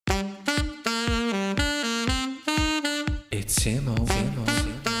It's Simo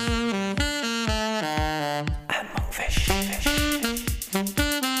and Monkfish.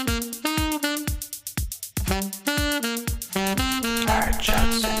 Hard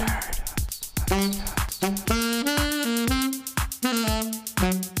shots and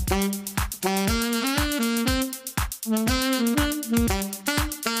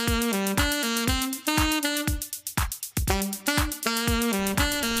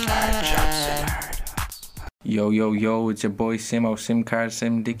Yo, it's your boy Simo, Sim Card,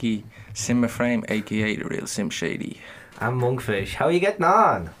 Sim Dicky, Sim Frame, aka the real Sim Shady. I'm Monkfish. How are you getting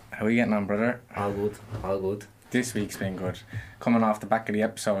on? How are you getting on, brother? All good. This week's been good. Coming off the back of the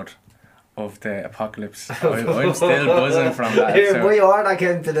episode of the apocalypse. I'm still buzzing from that Here, episode. boy, what I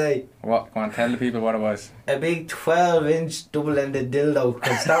came today? What? Go on, tell the people what it was. A big 12-inch double-ended dildo,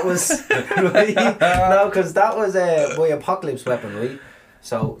 because that was right? No, because that was a boy apocalypse weapon, right?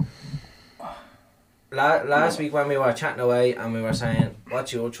 So last week when we were chatting away and we were saying,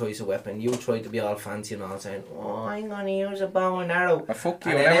 what's your choice of weapon? You tried to be all fancy and all, saying, oh, I'm gonna use a bow and arrow. Fuck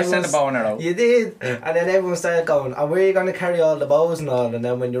you, And I then never said a everyone's- bow and arrow. You did, and then everyone started going, and where are you gonna carry all the bows and all? And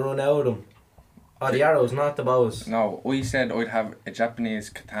then when you run out of them, oh, the arrows, not the bows. No, we said I'd have a Japanese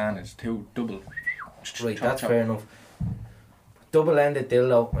katanas, two double. Right, Chop, that's chop. fair enough. Double-ended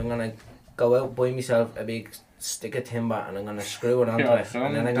dildo. I'm gonna go out buy myself a big stick of timber and I'm gonna screw it onto Yeah, it, son,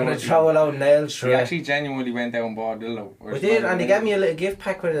 and then I'm don't gonna you- throw it out nails We through it. actually genuinely went down and bought a dildo. We did, and they gave me a little gift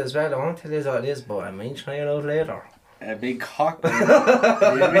pack with it as well. I won't tell you what it is, but I might try it out later. a big cock.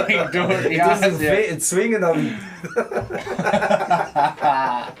 A big dirty It doesn't ass, yeah. fit. It's swinging on me.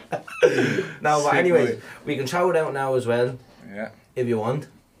 No, but Sick anyways, boy. we can throw it out now as well Yeah, if you want.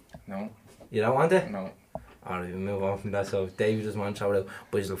 no, You don't want it? no. Alright, we'll move on from that. So David doesn't want to throw it out,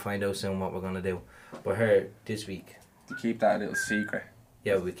 but we'll find out soon what we're gonna do. But here, this week, To keep that a little secret.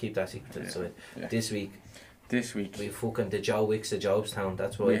 yeah, we'll keep that secret to the side. Yeah. This week, This week. we fucking the Joe Wicks of Jobstown.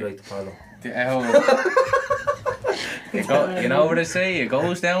 That's what I'd Yeah. like to call him. You know what I say? It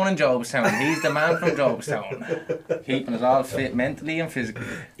goes down in Jobstown. He's the man from Jobstown. Keeping us all fit mentally and physically.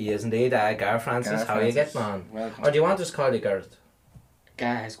 He is indeed. Gar Francis. Gar How are you Francis. getting on? Welcome. Or do you want us to call you Gareth?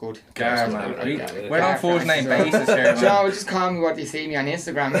 Gar is good. Gar, is man. good. We- Gar. We're on Gar first name Francis. basis here, So man. just call me what you see me on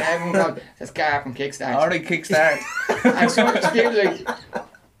Instagram. Everyone says Gar from Kickstart. Alright, kickstart. And so much people like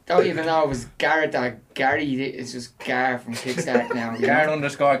don't even know it was Garrett or Gary. It's just Gar from Kickstart now. You Gar know?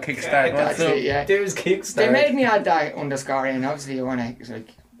 underscore kickstart. That's What's up? it, yeah. There's Kickstart. They made me add that underscore in. Obviously, you wanna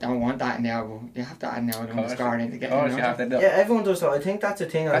don't want that now, but you have to add now the underscore in to get Of it. course, you have to do Yeah, everyone does that. I think that's a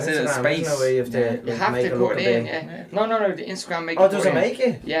thing on That's a Instagram, space. isn't it, where you have to, You like, have make to it look put a it bit... in. Yeah. No, the Instagram make Oh, it does put it in. make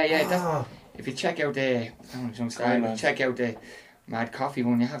it? Yeah, that's, Ah, if you check out the, I don't want to jump style, Cool, but man. check out the Mad Coffee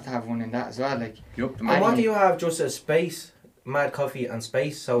one, you have to have one in that as well. Like, Yup, the and man. what do you have? Just a space? Mad Coffee and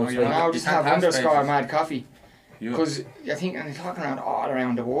space? So No, it's you're like... not- no, you just can't have have underscore spaces. Mad Coffee. Yup. Because I think, and they're talking around all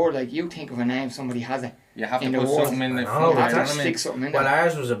around the world, like, you think of a name, somebody has it. You have to in the put world. something in the I know, front. You but have you to know what I mean? stick something in Well, there.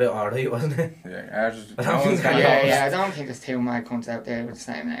 ours was a bit alright, wasn't it? Yeah, ours is, I don't no one's think got so. Yeah, yours. I don't think there's two mad cunts out there with the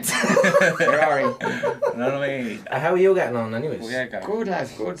same name. They're alright. You know what I mean? How are you getting on anyways? Well, yeah, Gar. Good,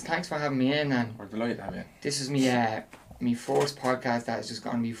 lads, good. Thanks for having me in, and We're delighted to have you. this is me first podcast that is just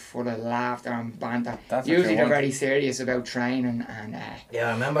going to be full of laughter and banter. That's what Usually you they're want. very serious about training and Yeah,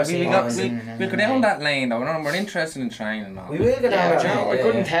 I remember We, seeing got, it. we go down that lane though. We're interested in training and all. We will get yeah, down do you know, I that.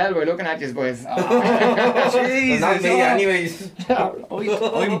 couldn't tell by looking at these boys. Jesus. Not me anyways.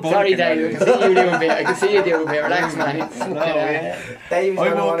 I'm Sorry, Dave. I can see you do a bit. I can see you do a bit. Relax, man. It's, Dave's I'm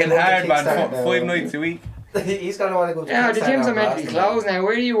gonna wanna working go to hard, man. Kickstart now. 5 nights a week. He's going to want to go to yeah, the Kickstart gyms now, are meant to be blasting closed now.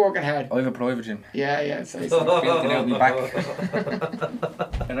 Where are you working hard? I have a private gym. Yeah, so Built it out my back.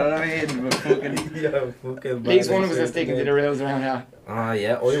 You know what I mean? We're fucking... Yeah, fucking at least one of us is sticking to the rules around here. Ah,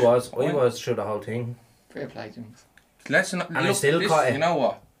 yeah, I was through the whole thing. Fair play, James. Let's not... And I look, still this, caught it. You know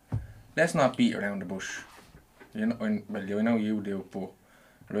what? Let's not beat around the bush. You know, well, you know you do, but...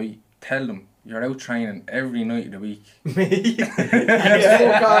 Right, tell them. You're out training every night of the week. Me? There's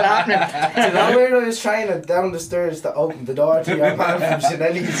fuck all happening. Do you know where I was trying down the stairs to open the door to your man from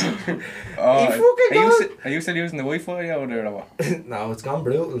Chanelli's? Oh, fucking are you, gone. are you still using the Wi-Fi out there or what? No, it's gone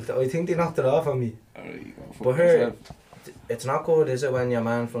brutal. I think they knocked it off on me. Alright, go fuck But here, yourself. it's not good, is it, when your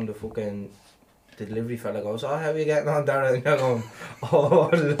man from the delivery fella goes, oh, how are you getting on there? And you're going, oh,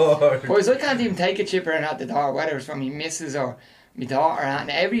 Lord. Boys, I can't even take a chipper in at the door, whether it's from my missus or my daughter,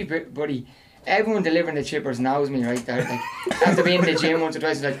 and everybody, everyone delivering the chippers knows me, right? They're like, after being in the gym once or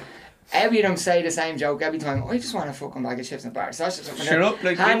twice, like, every of them say the same joke every time. I just want a fucking bag of chips and a bar of sausage. Shut up,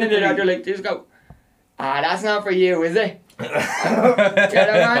 like, handing it out, they're like, just go, that's not for you, is it?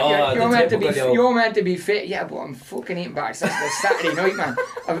 You're meant to be fit, yeah, but I'm fucking eating bar of sausage on Saturday night, man.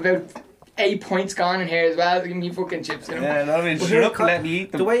 I've about 8 points gone in here as well. Give me fucking chips, you know. Yeah, no, I mean, Well, shut here, up and let me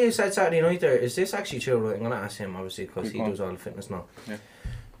eat The them. way you said Saturday night there, is this actually true? Right, I'm going to ask him, obviously, because Keep he going. does all the fitness now. Yeah.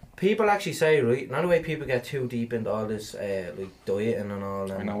 People actually say, right, not the way people get too deep into all this, like, dieting and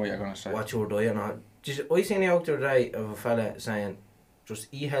all, I and know what you're going to say. what you're doing and all. I seen the out the other day of a fella saying, just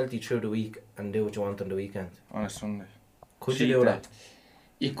eat healthy through the week and do what you want on the weekend. On a Sunday. Could you Cheat do day. that?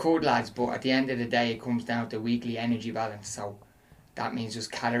 You could, lads, but at the end of the day, it comes down to weekly energy balance. So that means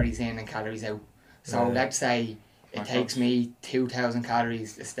just calories in and calories out. So Yeah. let's say it Like takes us. me 2,000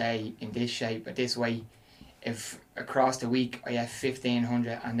 calories to stay in this shape at this weight. If across the week I have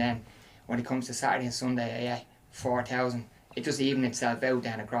 1,500, and then when it comes to Saturday and Sunday I have 4,000, it just even itself out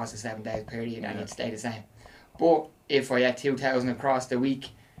then across the 7 days period, and Yeah. it stay the same. But if I had 2,000 across the week,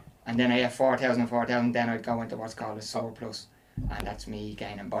 and then I have 4,000, then I'd go into what's called a surplus, and that's me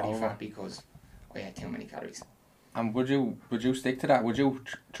gaining body Over. fat because I had too many calories. And would you stick to that? Would you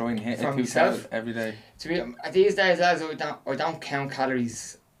try and hit For it myself? yourself every day? To be these days, lads, I don't count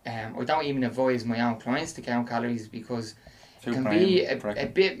calories. I don't even advise my own clients to count calories because it can be a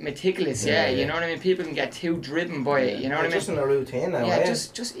bit meticulous. Yeah, Yeah. you know what I mean. People can get too driven by it. You know what I It's mean. just in a routine now, Yeah, eh?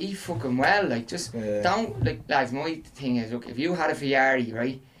 just eat fucking well. Like, just Yeah. don't, like, lads, my thing is, look, if you had a Ferrari,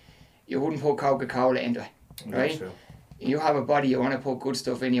 right, you wouldn't put Coca-Cola into it, That's right? true. You have a body, you want to put good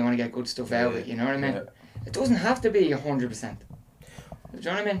stuff in, you want to get good stuff out of it, you know what I mean? Yeah. It doesn't have to be 100%. Do you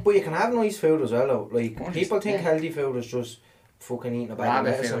know what I mean? But you can have nice food as well, though. Like, 100%, people think yeah. healthy food is just fucking eating a bag of Rabbit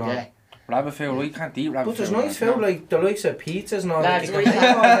lettuce food, and all. yeah. Rabbit food, we can't eat rabbit But there's food. nice food, like the likes of pizzas and all. Lads, like, you can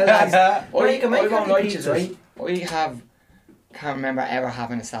make all healthy. No, you can I make won't healthy lie to pizzas. you, I can't remember ever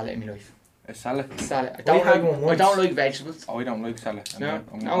having a salad in my life. A salad. Salad. I We don't had like, one I once. don't like vegetables. Oh, I don't like salad. No,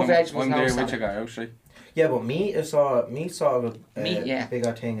 no vegetables, I'm no there with salad. you guys, actually. Yeah, but meat is sort of a Meat, yeah.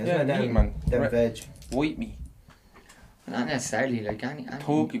 bigger thing, isn't Yeah, it? meat, Than, man. than Right. veg. White meat. Not necessarily, like any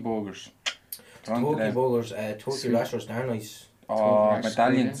Turkey burgers. They're onto Turkey them. burgers, turkey Sweet. rashers, they're nice. Oh, Turkey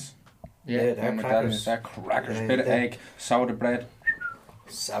medallions. Yeah. they're Yeah, medallions. crackers. They're crackers. Yeah, Bit of they- egg, soda bread.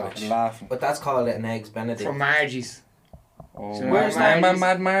 Savage. Laughing. But that's called an eggs Benedict. From Margie's. Oh, So where's man, Margie's?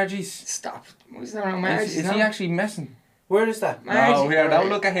 Mad Margie's. Stop. What's that on Margie's? Is no? he actually messing? Where is that? Margie's. No, here, don't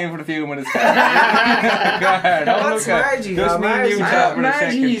look at him for the few minutes. Don't What's look at Margie's? Just Oh, me and you Margie's. chat for a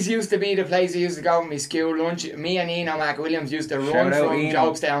second. Margie's used to be the place I used to go with my school lunch. Me and Eno McWilliams used to run Shout out from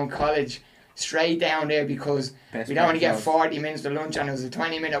Eno. Jokestown College straight down there because Best we'd only get breakfast. 40 minutes to lunch and it was a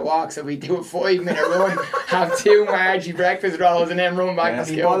 20-minute walk, so we'd do a 5-minute run, have 2 Margie breakfast rolls and then run back Yeah.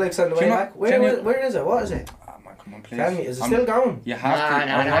 to The school. bollocks on the Do way you know- back. do you know- Where is it? What is it? Oh, man, come on, please. Tell me, is it I'm- still going? You have Nah, to. nah, I'm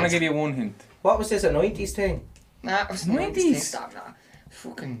nah, going to it's- give you one hint. What was this, a 90s thing? Nah, it was 90s. Stop, nah.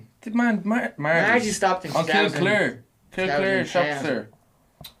 Fucking... Did man Margie Margie's stopped in on 2000. Kilclear. Kilclear 2010. shops there.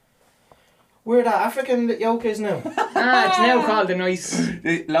 Where that African yoke is now? Nah, it's now called the Nice...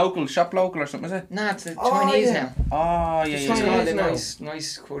 The local shop local or something, is it? Nah, it's the Oh, Chinese yeah. now. Oh yeah, It's It's yeah, Chinese called the now.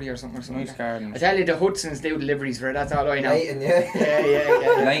 Nice Curry or something. Nice I gardens. tell you, the Hudsons do deliveries for it, that's all I know. Leighton, yeah.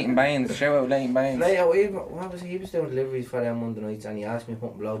 Yeah. Leighton Baines. Shout out Leighton Baines. What was he? He was doing deliveries for them Monday nights and he asked me to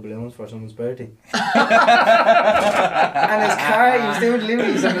put blow balloons for someone's birthday. And his car, he was doing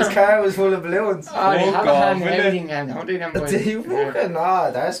deliveries and his car was full of balloons. Oh, they Fuck have a off, hand in will they? everything, man. Don't they, them boys? Do you fucking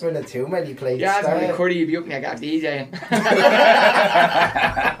nah, that's spinning too many plates. Yeah, that's when the Start. curry be up and I got DJing.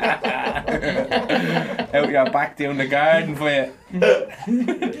 Out your back down the garden for you.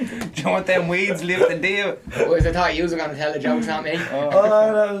 Do you want them weeds live the deal? Boys, I thought you was going to tell the jokes, not me.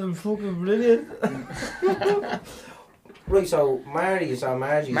 Oh, that was fucking brilliant. Right, so Margie's.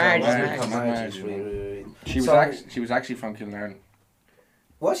 Margie's, Right. She was So- she was actually from Kilnairn.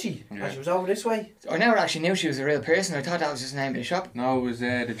 Was she? Yeah. And she was over this way? I never actually knew she was a real person. I thought that was just the name of the shop. No, it was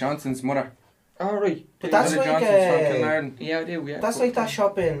the Johnson's mother. Oh, right. But that's Mother like, Johnson's from uh, Kilnairn. Yeah, I do, yeah. That's like that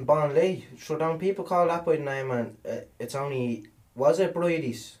shop in Bonley. So then people call that by the name and it's only... Was it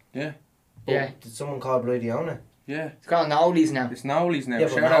Bridie's? Yeah. But Yeah. did someone call Bridie on it? Yeah. It's called Nolly's now. It's Nolly's now. Yeah,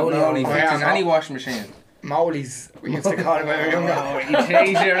 but Shout out Nolly Nolly. owns- Fixes Yeah, any Mo- washing machine. Molly's, we used to call it when we were younger. Oh, he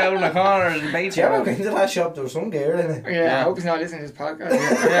changed it around the corner and Do you bait ever go into that shop? There was some gear in it. Yeah, I Yeah. hope he's not listening to this podcast.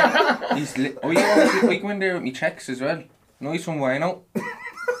 Yeah. We go in there with me checks as well. Nice one, Wino.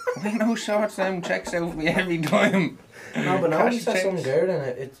 Wino shorts them checks out for me every time. No, but now Cash he's got some checks. gear in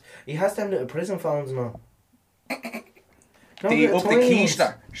it. He has them little prison phones now. No, The little up the tiny ones.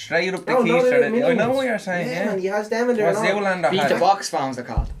 keister. Straight up the No, no, the keister. mini I know ones. what you're saying, Yeah, yeah. man, he has them in there What now. Zoolander Beat the had. box phones, they're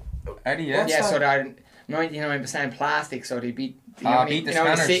called. Eddie, yeah. What's Yeah, that? so they're 99% plastic, so they beat... You know, Ah, when beat you the know,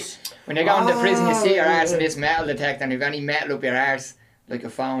 when you scanners. see- when you go into prison, you see your Ah, arse in yeah. this metal detector, and if any metal up your arse, like a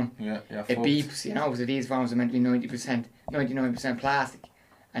phone, Yeah, yeah. it fucked. beeps, you know, so these phones are meant to be 99% plastic.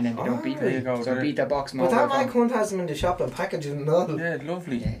 and then they don't beat there you them. go, So there. they beat the box But that mobile man phone. cunt has them in the shop and packaging and all. Yeah,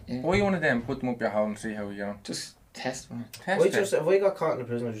 lovely. Yeah. Buy one of them, put them up your home and see how you get on. Just test one. Test it. If I got caught in the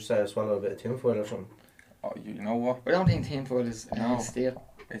prison, I just say I swallowed a bit of tinfoil or something. Oh, you know what? I don't think tinfoil is No. steel.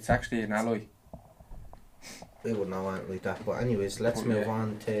 It's actually an alloy. They wouldn't know anything like that. But anyways, let's But move yeah.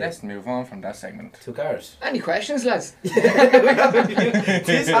 on to Let's move on from that segment. cars. Any questions, lads?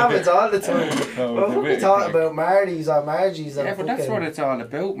 This happens all the time. Well, we talk about Marty's or Margie's and Yeah, but that's what it's all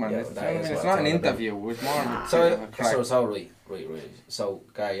about, man. Yeah, It's, that I mean, is it's what not it's an all about. interview. It's more of a So, crack. right. So,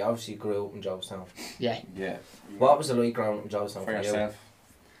 Gary, you obviously grew up in Jonestown. Yeah. Yeah. What was it like growing up in Jonestown For for yourself?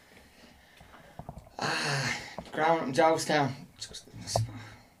 Growing up in Jonestown.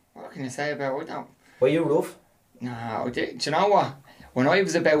 What can I say about it now? you? Were you rough? No, do you know what? When I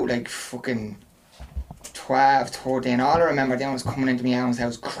was about like fucking 12, 13, all I remember then was coming into my aunt's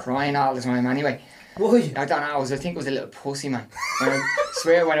house crying all the time anyway. Why? I don't know, I think I was a little pussy, man. I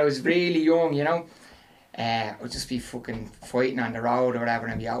swear when I was really young, you know, I'd just be fucking fighting on the road or whatever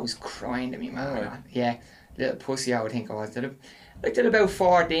and I'd be always crying to me, man. Alright. Yeah, little pussy I would think I was. Till about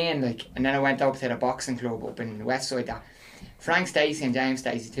 14, like, and then I went up to the boxing club up in the west side there. Frank Stacey and James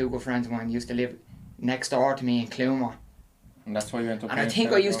Stacey, two good friends of mine, used to live next door to me in Clonmore. And that's why you went up And I there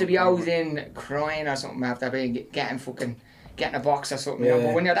think I instead used to of be going always over. in crying or something after being getting a box or something, you know. Yeah.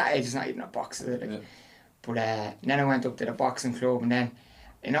 But when you're that age, it's not even a box, is it? Like, Yeah. But then I went up to the boxing club, and then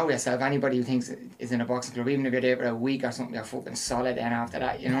you know yourself, anybody who thinks is in a boxing club, even if you're there for a week or something, you're fucking solid then after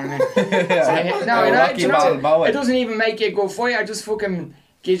that, you know what I mean? So, no, you know, Rocky do you know, Balboa. it doesn't even make you a good fighter, it just fucking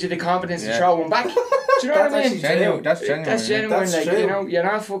gives you the confidence to Yeah. throw one back. Do you know what I mean? That's Genuine, that's genuine. That's yeah. genuine, That's like, true. you know, you're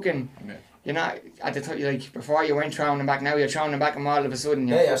not fucking... Yeah. You're not at the time, like before you weren't throwing them back. Now you're throwing them back, and all of a sudden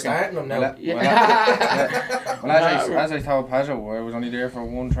Yeah, you're fucking. starting them now. Well, Yeah. Well, as I told Pajo, I was only there for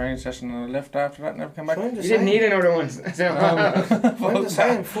one training session and I left after that and never came back. I'm the You didn't same. need another one. So- I'm the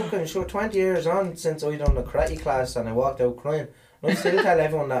same. Fucking sure, 20 years on since I done the karate class and I walked out crying. I still tell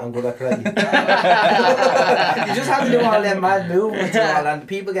everyone that I'm good at karate. You just have to do all them mad movements and all, and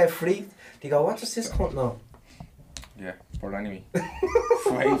people get freaked. They go, "What does this cunt know?" Yeah, but anyway.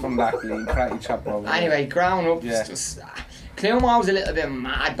 Away from that, being karate chop over. Anyway, growing up, Yeah. was just Clonmore was a little bit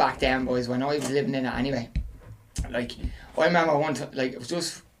mad back then, boys. When I was living in it, anyway. Like I remember it was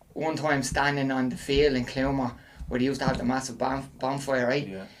just one time standing on the field in Clonmore where they used to have the massive bonfire, right?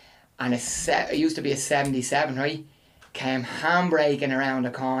 Yeah. And it used to be a 77, right? Came handbraking around the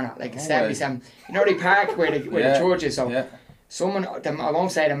corner like a Oh, 77. You know they park where the Yeah. church is, so. Yeah. Someone, I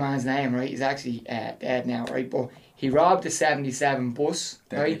won't say the man's name, right? He's actually dead now, right? But he robbed the 77 bus,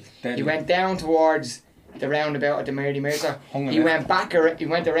 Deadly, right? deadly. He went down towards the roundabout at the Mary Mercer. Hung He him went back, he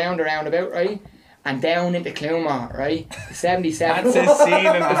went around the roundabout, right? And down into Clonmore, right? The 77. That's a scene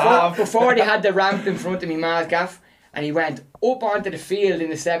and a half. Before they had the ramp in front of me, ma's gaff, and he went up onto the field in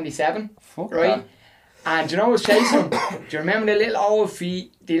the 77, Fuck right? that. And do you know what's chasing him? Do you remember the little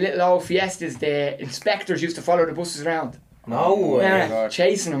old Fiestas the inspectors used to follow the buses around? No way. Yeah, God.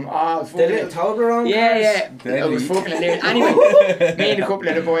 chasing him. Oh, The little Toblerone yeah, cars? yeah. It was Deadly. fucking hilarious. Anyway, me and a couple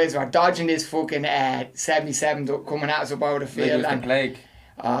of the boys were dodging this fucking 77 coming at us up over the Like it field. was the And plague.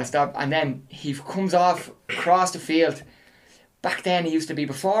 stop. And then he comes off across the field. Back then, it used to be,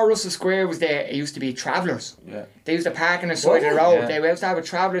 before Russell Square was there, it used to be Travellers. Yeah. They used to park on the side of the road. Yeah. They used to have a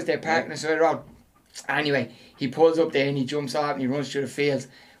Travellers, they park on the side of the road. Anyway, he pulls up there and he jumps off and he runs through the field.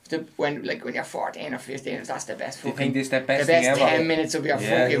 When you're 14 or 15, that's the best Do you fucking... think this is the The best best thing ever? 10 minutes of your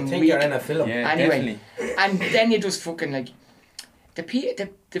Yeah. You fucking think week. you're in a film. Yeah, Anyway. definitely. And then you just fucking like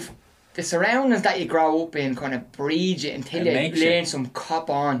the surroundings that you grow up in kind of breed you until It you makes learn you. some cop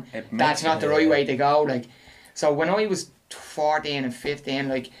on. It That's makes not the you, right yeah. way to go. Like, so when I was 14 and 15,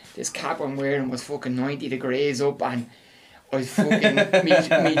 like this cap I'm wearing was fucking 90 degrees up, and I was fucking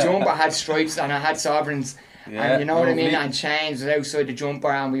me jumper had stripes and I had sovereigns. Yeah, And you know what I mean? lovely. And chains was outside the jumper,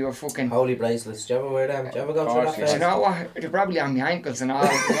 and we were fucking. Holy bracelets. Do you ever wear them? Do you ever go Of through course, that yeah. Do phase? you know what? They're probably on my ankles and all.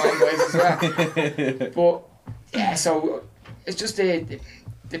 Mine was as well. But yeah, so it's just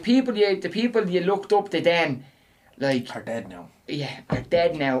the people you looked up to then, like Are dead now. are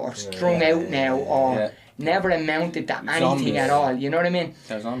dead now or strung out now or Yeah. never amounted to anything Zombies. at all. You know what I mean?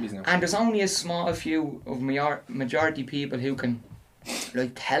 They're zombies now. And there's only a small few of majority people who can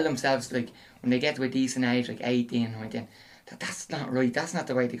like tell themselves like when they get to a decent age, like 18, 19, that's not right. That's not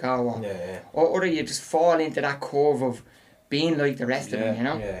the way to go. Or, Yeah, or you just fall into that curve of being like the rest of them, you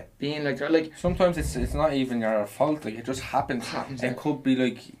know? yeah. Being like Sometimes it's not even your fault, like it just happens. Happens, It yeah. could be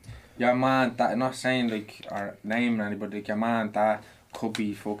like your man that, not saying like or naming anybody, like your man that could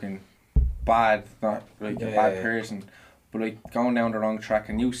be fucking bad, not like a Yeah, bad yeah. person, but like going down the wrong track,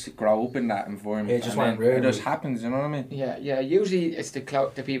 and you grow up in that environment. It just and went then it really- just happens. You know what I mean? Yeah. Usually it's the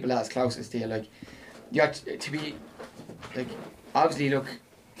people that's closest to you. Like, you have to be, like, obviously look,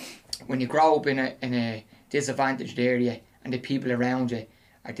 when you grow up in a disadvantaged area and the people around you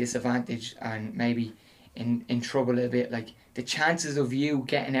are disadvantaged and maybe in trouble a bit, like the chances of you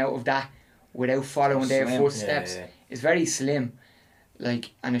getting out of that without following their Slim. footsteps Yeah. is very slim.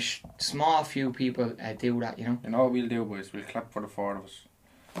 Like, and a small few people do that, you know. You know what we'll do, boys? We'll clap for the 4 of us.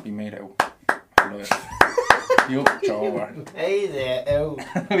 We made out. You Joe. Hey there, oh.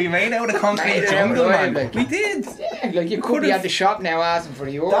 We made out a Made concrete it out jungle, alive, man. like. We did. Yeah, like you could be at the shop now asking for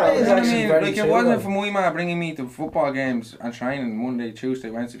the euro. That You is know what I actually mean? very Like, it true, wasn't man. for my ma bringing me to football games and training Monday, Tuesday,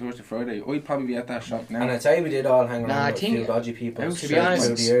 Wednesday, Thursday, Friday. I'd probably be at that shop now. And I tell you, we did all hang around Nah, I with a think- few dodgy people. To be throughout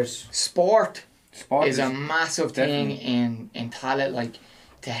honest, the years. Sport Sport is a massive thing definitely. in Tallaght, like,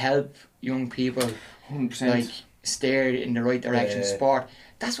 to help young people 100%. like steer in the right direction. Yeah. Sport,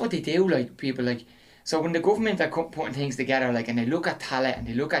 that's what they do. Like, people, like, so when the government are putting things together, like, and they look at Tallaght and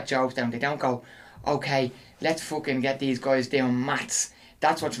they look at Jobstown, they don't go, okay, let's fucking get these guys doing maths.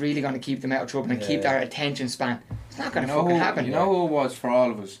 That's what's really going to keep them out of trouble and keep Yeah. their attention span. It's not going to You know fucking who- happen. You know who it was for all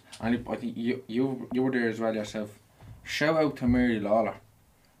of us? And I think you were there as well yourself. Shout out to Mary Lawler.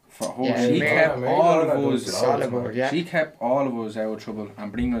 For her. Yeah, She Mary- kept Mary all Lawler of does us. loads, solid man. word, yeah. She kept all of us out of trouble and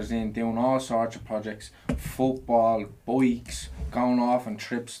bringing us in, doing all sorts of projects, football, bikes, going off on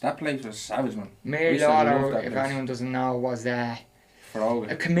trips. That place was savage, man. I Mary used to love Lawler, that if place. anyone doesn't know, was For all a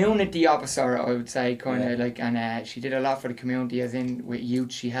of it. community officer, I would say, kind of Yeah. like, and she did a lot for the community, as in with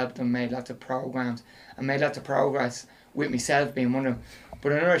youth. She helped them, made lots of programs, and made lots of progress with myself being one of them.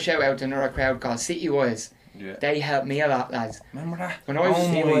 But another shout out to another crowd called Citywise. Yeah. They helped me a lot, lads. Remember that? When I was oh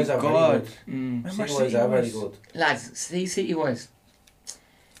my Citywise are very god. good. Mm. Remember Citywise are very Citywise? good. Lads, see Citywise.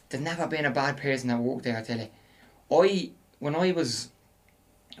 There's never been a bad person that worked there, I tell you. When I was,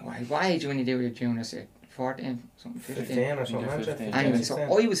 what age when you do your junior cert? 14, something, 15. 15 or something. Yeah, aren't you? 15. Anyway, so 16.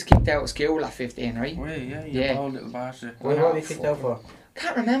 I was kicked out of school at 15, right? Wait, yeah, you Yeah. old little bastard. What were we kicked out for?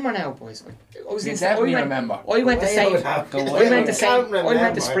 Can't remember now, boys. I was You in definitely I went, remember. I went to Way St. would have- Go I away. went to Can't St. I went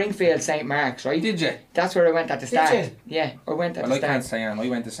remember. to Springfield St. Mark's, right? Did you? That's where I went at the start. you? Yeah, I went at Well, the I can't start. say I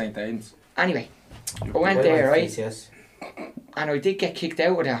went to St. Aidan's. Anyway, I I went there, right? TCS. And I did get kicked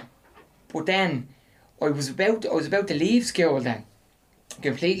out of there. But then I was about to leave school then.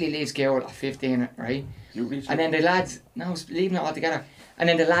 Completely leave school at 15, right? You reached And then the lads, no, I was leaving it all together. And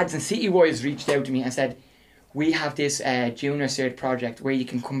then the lads in Citywise reached out to me and said, we have this junior cert project where you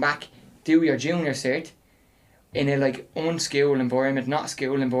can come back, do your junior cert in a like unschool environment, not a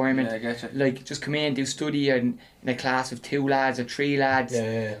school environment. Yeah, I get you. Like just come in, do study in a class of 2 lads or 3 lads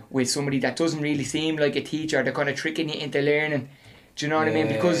Yeah. with somebody that doesn't really seem like a teacher. They're kind of tricking you into learning. Do you know what I mean?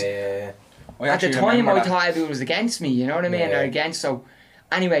 Because Yeah. I at the actually time remember I that. thought it was against me, you know what I mean? Yeah. Or against, so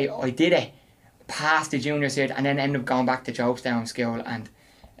anyway, I did it, passed the junior cert, and then ended up going back to Jobstown School and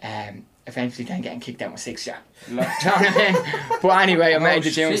eventually then getting kicked out with 6 years. Do you know what I mean? But anyway, I made the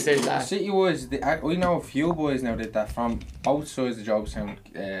junior cert last. Citywise, I know a few boys now did that from both sides of Jobstown,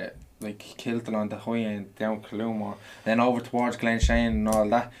 like Kilton on the high end, down Cloomore, then over towards Glenshane and all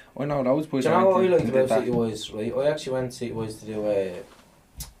that. I know those boys. Do you know what I went liked and about did that. Citywise, right? I actually went to Citywise to do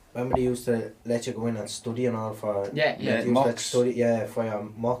remember they used to let you go in and study and all for Yeah, Yeah, they used to let you mocks. study, for your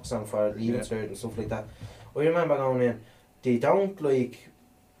mocks and for leaving Yeah. cert and stuff like that. I remember going in, they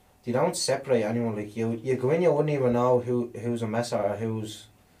don't separate anyone, like you go in, you wouldn't even know who's a messer or who's,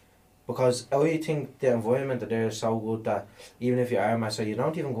 because I think the environment there is so good that even if you are a messer, you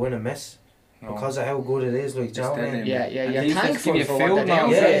don't even go in and mess No. because of how good it is, like, do you know what I Just mean? Yeah, And you're these just thankful give you for what food they're now.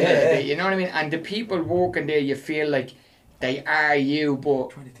 doing. Yeah. You know what I mean? And the people working there, you feel like they are you, but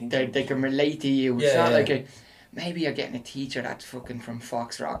Trying to think they of- can relate to you. It's Yeah, not yeah. like maybe you're getting a teacher that's fucking from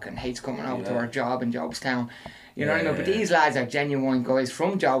Foxrock and hates coming out to Yeah. her job in Jobstown. You know what I mean? But Yeah. these lads are genuine guys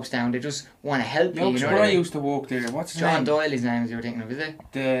from Jobstown. They just want to help you. Yo, You know where what I I mean? used to walk there. What's his John name? Doyle, his name is you're thinking of, is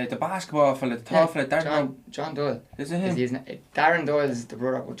it? The basketball fella, the tall fella, Darren. John Doyle. Is it Is him? his Darren Doyle is the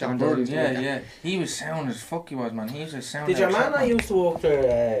brother, but John Doyle used to work Yeah, there. yeah. He was sound as fuck. He was, man. He was as sound. Did your as man shit, that used to work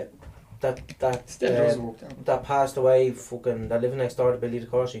there, that Still does work there. that passed away, fucking, that lived next door to Billy the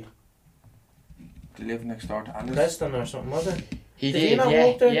Corsi? They live next door to Alice. Preston or something, was it? He Did he did, not yeah,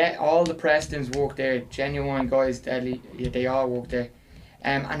 work there? yeah. All the Prestons work there. Genuine guys, they all work there.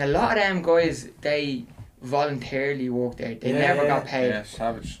 And a lot of them guys, they voluntarily work there. They Yeah, never yeah. got paid. Yeah,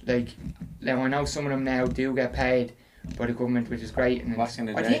 savage. Like, now I know some of them now do get paid by the government, which is great. And Back in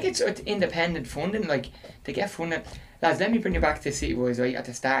the I day. think it's independent funding. Like, they get funded. Lads, let me bring you back to Citywise, right, at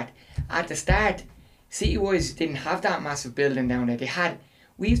the start. At the start, Citywise didn't have that massive building down there.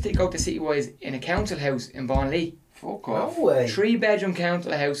 We used to go to Citywise in a council house in Vaughanlee. Fuck No off. way. 3-bedroom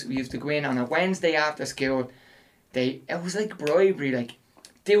council house. We used to go in on a Wednesday after school. It was like bribery, like,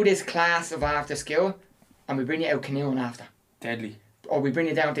 do this class of after school and we bring you out canoeing after. Deadly. Or we bring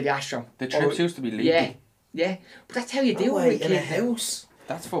you down to the Astro. The trips used to be legal. Yeah, yeah. But that's how you do No it way, with in a kids. house.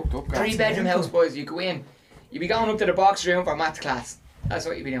 That's fucked up, guys. 3-bedroom house, boys. You go in. You be going up to the box room for maths class. That's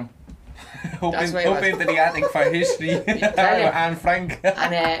what you be doing. Up That's why it was. into the attic for history. tell you. And Frank.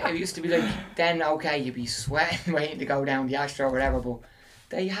 And it used to be like, then okay, you'd be sweating waiting to go down the Astro or whatever, but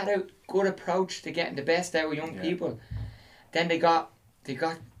they had a good approach to getting the best out of young people. Then they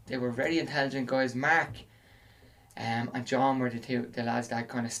were very intelligent guys. Mark and John were the lads that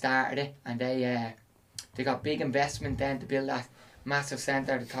kind of started it, and they got big investment then to build that massive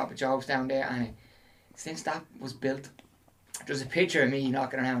centre at the top of Jobestown there, and since that was built, there's a picture of me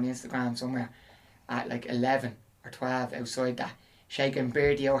knocking around Instagram somewhere at like 11 or 12 outside that, shaking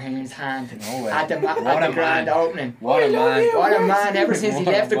Bertie O'Hearn's hand No way. at the What a grand man. opening. What a man. What a man, ever since he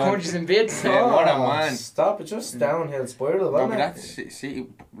What a left the man. countries in bits. Yeah, what a man. Stop it, just downhill spiral, No, wasn't but it? that's, see,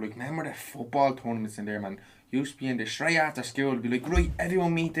 like, remember the football tournaments in there, man? Used to be in there straight after school, it'd be like, right,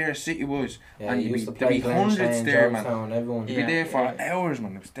 everyone meet there, City was. Yeah, and you you'd used to there'd be play hundreds Glenshane, there, man. Georgetown, everyone. You'd Yeah, be there for yeah. hours,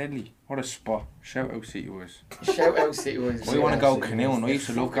 man. It was deadly. What a spot. Shout out City was. Shout out City was. I want to go City canoeing. was. I used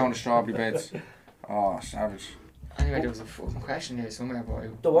to love going to strawberry beds. Oh, savage. Anyway, there was a fucking question here somewhere, boy.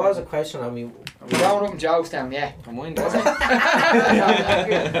 There was a question on me. We're going up in Jobestown, yeah. Come on, Was it?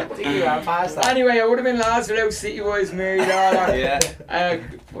 I think you ran past that. Anyway, I would have been lads without City Boys, Mary Dollar. Yeah.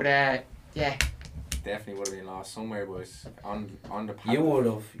 Yeah. Definitely would have been lost somewhere, boys. On the path. You would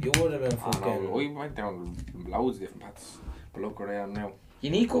have been Oh, no, fucking. we went down loads of different paths. But look where I am now. You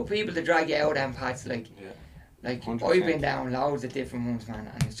need good people to drag you out them paths, like. Yeah. Like, 100%. I've been down loads of different ones, man,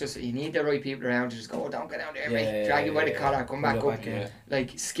 and it's just, you need the right people around to just go, oh, don't go down there, mate. Drag you by the collar, come back up. Yeah.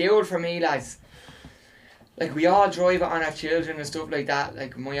 Like, skilled for me, lads. Like, we all drive it on our children and stuff like that.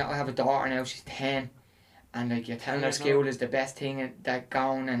 Like, I have a daughter now, she's 10. And, like, you're telling her school is the best thing that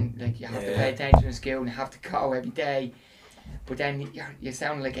going, and, like, you have to pay attention to school and you have to go every day. But then you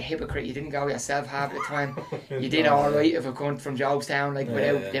sound like a hypocrite. You didn't go yourself half the time. You did alright if a cunt from Jobestown, like,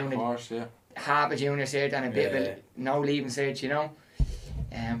 without doing Of it. course, yeah. Half a junior cert and a bit of a no leaving cert, you know.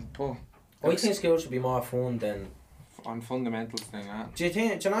 But I think school should be more fun than. On fundamentals thing, that. Do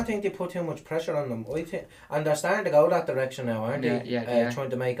you not think they put too much pressure on them? I think, and they're starting to go that direction now, aren't they? Yeah.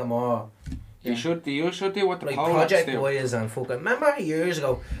 Trying to make them more You should do what the like Polacks project do. boys and fucking. Remember years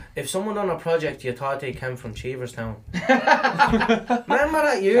ago, if someone done a project, you thought they came from Cheeverstown. Remember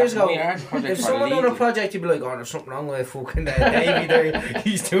that years ago? If someone done a project, you'd be like, oh, there's something wrong with fucking Davey there.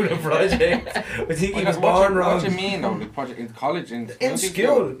 He's doing a project. I think he was born wrong. What do you mean though? Like project in college In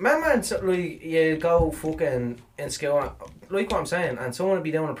school, remember, like you go fucking in school, like what I'm saying, and someone would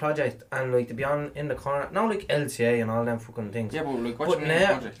be doing a project and like to be on in the corner, not like LCA and all them fucking things. Yeah, but like what But do you mean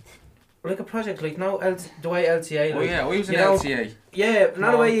now- project? Like a project, like no the way LCA. Like, Oh yeah, I was in you know, LCA. Yeah,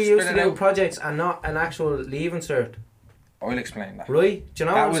 not the way you used to spit it do out. projects and not an actual leaving cert, I'll explain that. right? Do you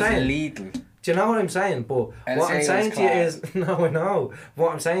know That what I'm was saying? illegal. Do you know what I'm saying? But what I'm LCA saying was to you is, no, I know.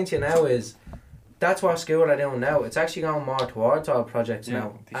 What I'm saying to you now is, that's what school are doing now. It's actually going more towards all projects Yeah,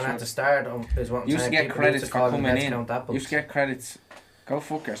 now. they And at should. the start, is what I'm You used to saying. get people credits used to for call them coming let's in. count You apples. used to get credits. Go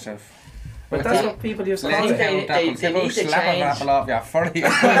fuck yourself. But that's what people used to Let's call count it. they apples. If I need was to slapping an change. apple off you for you.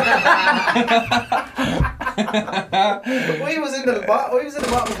 I was in the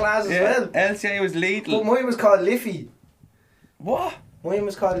bottom class as well. LCA was But lethal. mine was called Liffey. What? Mine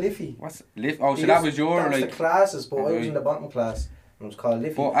was called Liffey. What's Oh, so that was your That was like. the classes, but I was Right. in the bottom class. It was called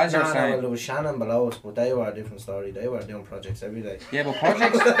Liffey. But as you're No, saying- well, there was Shannon below us, but they were a different story. They were doing projects every day. Yeah, but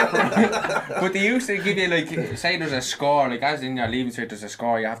projects. But they used to give you like, say there's a score, like as in your leaving cert, there's a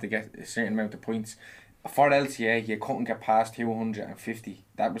score. You have to get a certain amount of points. For LCA, you couldn't get past 250.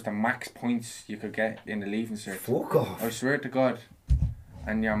 That was the max points you could get in the leaving cert. Fuck off. I swear to God.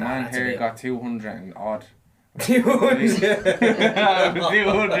 And your man that's a here bit- got 200 and odd.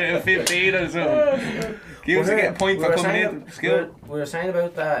 215 or something. You used to get a point for coming in skill. We were saying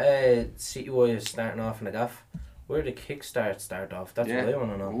about that CTY is starting off in the gaff. Where did Kickstart start off? That's Yeah. what I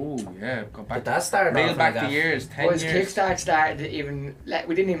want to know. Oh yeah, go back. But that started off Reel in back the the gaff. years, 10 Was years. Kickstart started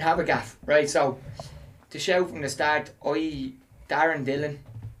we didn't even have a gaff, right? So to shout from the start, Darren Dillon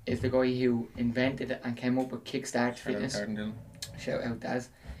is the guy who invented it and came up with Kickstart Fitness. Shout out Daz.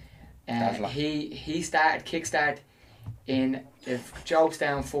 Dazzler. He started Kickstart in the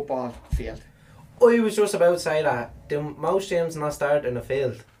Jobestown football field. I was just about to say that. Do most gyms not start in the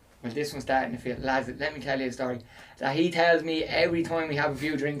field? well, this one started in the field. Lads, let me tell you a story. That he tells me every time we have a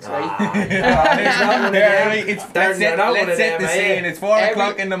few drinks, right? Let's set the scene. It's 4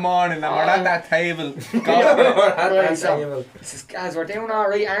 o'clock in the morning and we're at that table. Right, so, he says, guys, we're doing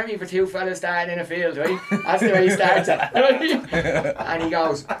alright, aren't we, for two fellas starting in a field, right? That's the way he starts it. And he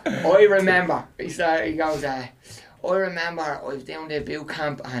goes, I remember. He goes, I remember I was down there boot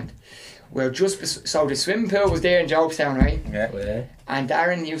camp and we're just, so the swimming pool was there in Jobestown, right? Yeah. And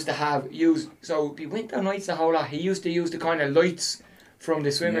Darren used to so the winter nights the whole lot, he used to use the kind of lights from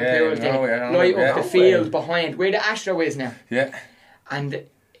the swimming pool to light up the field behind, where the Astro is now. Yeah. And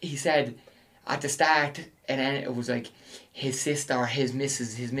he said, at the start, and then it was like his sister, his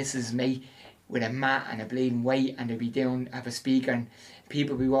missus mate, with a mat and a bleeding weight, and they'd be down, have a speaker, and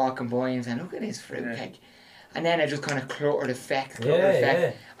people be walking by and saying, look at this fruitcake. And then it just kind of cluttered effect.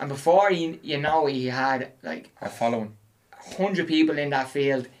 Yeah. And before you know it, he had like a following 100 people in that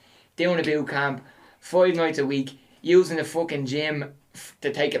field, doing a boot camp, 5 nights a week, using the fucking gym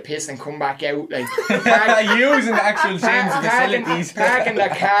to take a piss and come back out, like using the actual gym's facilities, parking the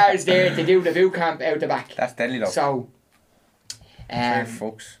cars there to do the boot camp out the back. That's deadly though. So,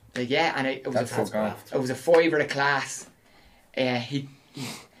 folks. like, yeah, and it was That's it was a fiver a class. A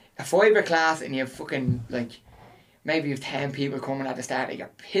fiver class, and you have fucking like maybe you have 10 people coming at the start. Like, you're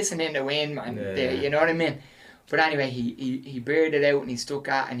pissing in the wind, man. You know what I mean? But anyway, he bared it out and he stuck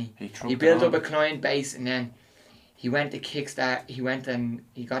at, and he built up a client base, and then he went to Kickstart. He went and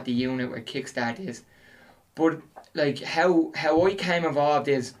he got the unit where Kickstart is. But like how I came involved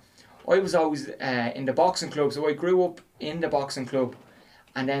is I was always in the boxing club, so I grew up in the boxing club,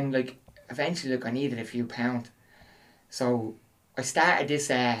 and then like eventually I needed a few pounds, so I started this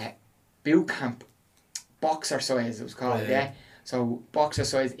boot camp, boxercise it was called, yeah. So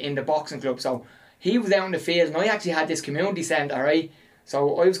boxercise in the boxing club. So he was out in the field, and I actually had this community centre, right?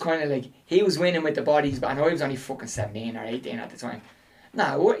 So I was kind of like, he was winning with the bodies, but I know he was only fucking 17 or 18 at the time.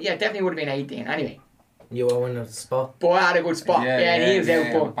 No, yeah, definitely would have been 18 anyway. You were winning the spot. But I had a good spot, and he was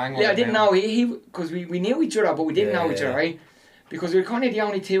out. But I didn't know, because we knew each other, but we didn't know each other, right? Because we were kind of the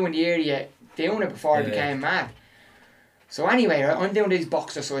only two in the area doing it before I became mad. So anyway, right, I'm doing these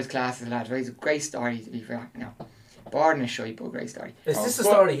boxercise classes, lads, right? It's a great story, to be fair. No, boring as shite, but a great story. Is this the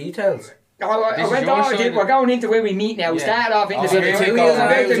story he tells? We're going into where we meet now. We started off in the village.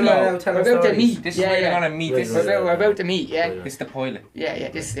 We're about to meet. This is where you're going to meet. We're about to meet, yeah. This is the pilot. Yeah,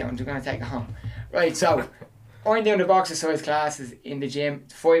 this is the one. We're going to take it home. Right, so I'm doing the boxercise classes in the gym.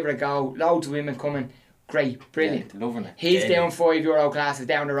 5 a go, loads of women coming. Great, brilliant. Yeah, loving it. He's doing €5 classes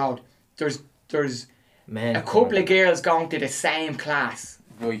down the road. There's a couple of girls going to the same class.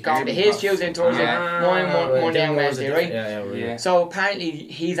 Going to his Tuesday, Thursday, Monday and Wednesday, right? Yeah. So apparently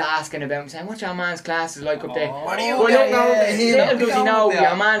he's asking about him, saying, what's your man's classes like up there? What do you little does he know,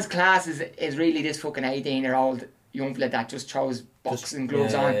 your man's class is really this fucking 18-year-old young fella that just throws boxing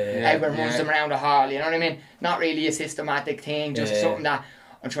gloves on. Everyone runs them around the hall, you know what I mean? Not really a systematic thing, just something that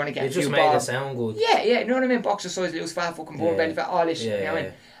I'm trying to get a few just made it sound good. Yeah, you know what I mean? Boxer size, loose, fat, fucking bone, belly fat, all this shit, you know what I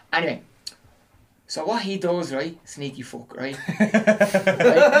mean? Anyway. So what he does, right? Sneaky fuck, right?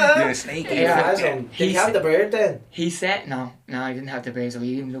 You're sneaky. Yeah, did he have the beard then? He said no, he didn't have the beard, so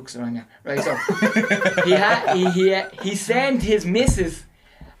he even looks around there. Right, so he sent his missus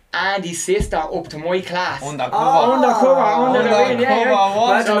and his sister up to my class. Undercover.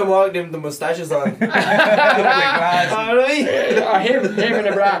 Imagine him walking in with the moustaches on. Or him in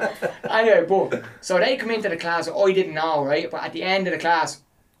the bra. Anyway, but so they come into the class. I didn't know, right? But at the end of the class,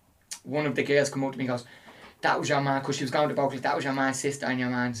 one of the girls come up to me and goes, that was your man, because she was going to Buckley, that was your man's sister and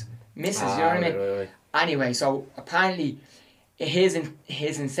your man's missus, you know what I mean? Right. Anyway, so apparently his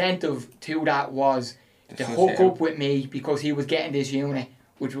incentive to that was to hook up with me because he was getting this unit,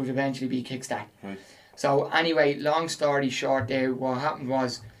 which would eventually be Kickstart. Right. So anyway, long story short there, what happened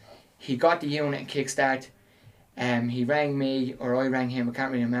was he got the unit in Kickstart. He rang me, or I rang him, I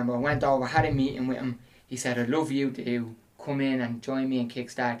can't really remember. I went over, had a meeting with him. He said, I'd love you to come in and join me in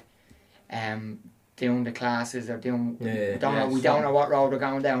Kickstart. Doing the classes or doing we don't know what road we're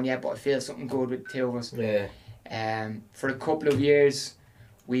going down yet, but I feel something good with the two of us. For a couple of years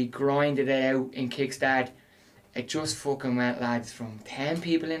we grinded it out in Kickstart. It just fucking went, lads, from 10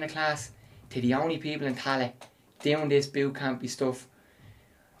 people in the class to the only people in Tallaght doing this boot campy stuff.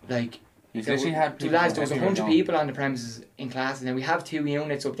 Like there was 100 people on the premises in classes, and we have 2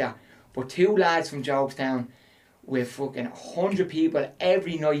 units up there, but 2 lads from Jobestown with fucking 100 people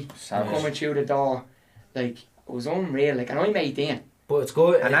every night coming through the door. Like, it was unreal. Like, and I'm 18. But it's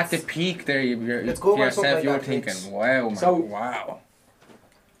good. And at the peak there, you're thinking, wow, man. So, wow.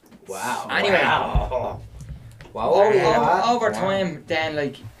 Anyway, Wow, over, yeah. over Wow. time, then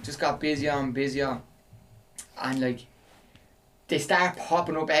like just got busier and busier, and like they start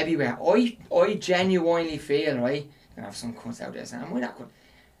popping up everywhere. I genuinely feel, right, and I have some cunts out there saying, "Why not good?"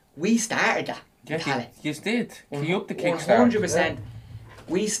 We started that. Yeah, Tally. you did. Key up the 100%. Kickstart.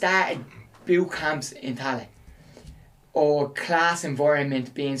 We started boot camps in Tally. Or class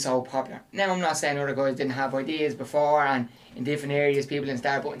environment being so popular. Now I'm not saying other guys didn't have ideas before and in different areas people didn't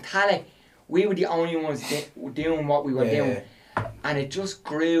start, but in Tally we were the only ones doing what we were doing, and it just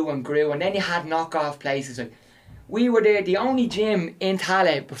grew and grew. And then you had knockoff places like we were there. The only gym in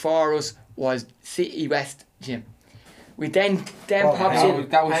Tally before us was City West Gym. We then popped in.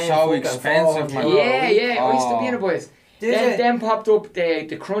 That was so expensive, man. Yeah, I used to be in the boys. Did you? Then popped up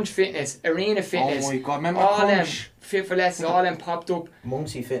the Crunch Fitness, Arena Fitness. Oh my God, remember all them Crunch? Fit for Less, all them popped up.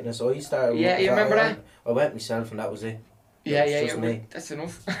 Muncie Fitness, I started Yeah, with you remember that? I went myself and that was it. Yeah, was yeah, just yeah. me. That's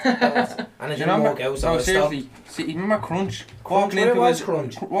enough. And I You didn't walk out, so no, I stopped. seriously. See, you remember Crunch? Crunch, where was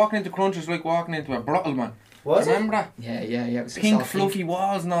Crunch? Walking into Crunch was like walking into a brothel, man. Was it? Remember that? Yeah. It was Pink so fluffy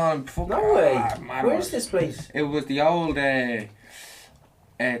walls and all. Fuck, No way. man, Where's this place? It was the old,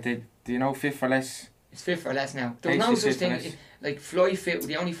 you know, Fit for Less. It's Fit for Less now. There was no Basically such Fit for thing Less. like Fly Fit.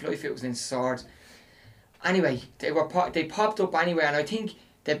 The only Fly Fit was in Swords. Anyway, they popped up anywhere, and I think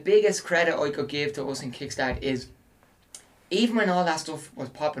the biggest credit I could give to us in Kickstart is even when all that stuff was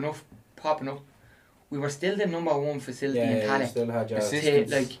popping up, we were still the #1 facility in Yeah, you Tally. still had your...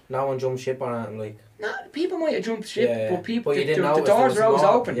 Assistants. Like, No one jumped ship on it and like... nah, people might have jumped ship, Yeah, but people, but you the didn't notice doors there were was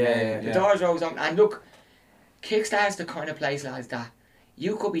always more. open. Yeah. The doors were always open. And look, Kickstart's the kind of place, lads, that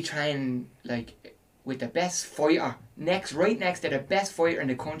you could be training like with the best fighter right next to the best fighter in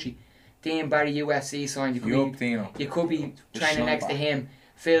the country. Dean Barry UFC signed. You could be training next to him.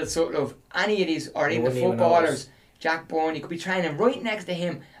 Phil Sutcliffe, any of these, or You even the wouldn't even footballers, notice. Jack Bourne, you could be training right next to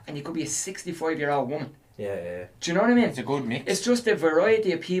him, and you could be a 65-year-old woman. Yeah. Do you know what I mean? It's a good mix. It's just the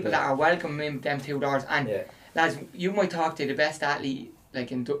variety of people that are welcome in them two doors. And Yeah. lads, you might talk to the best athlete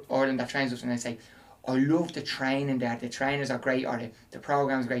like in Ireland that trains us, and they say, I love the training there, the trainers are great, or the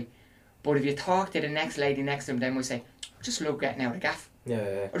program's great. But if you talk to the next lady next to them, they might say, I just love getting out of the gaff.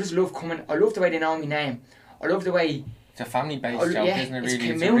 Yeah. I just love coming. I love the way they know my name. I love the way It's a family-based Oh, job, yeah, isn't it? it's Really,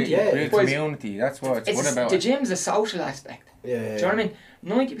 community. It's a real Yeah. community. That's what it's what about. the gym's a social aspect. Yeah. Do you know what I mean?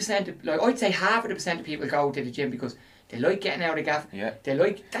 90% of, like, I'd say half of the percent of people go to the gym because they like getting out of the gaff. Yeah.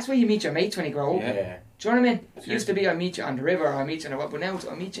 That's where you meet your mates when you grow up. Yeah. Yeah. Do you know what I mean? It Sure. used to be I meet you on the river or I meet you on the what, but now it's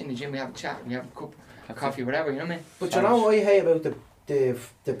I meet you in the gym, we have a chat, we have a cup of coffee, whatever, you know what I mean? But you know what I hate about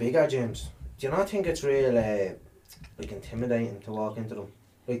the bigger gyms? Do you not think it's real like intimidating to walk into them?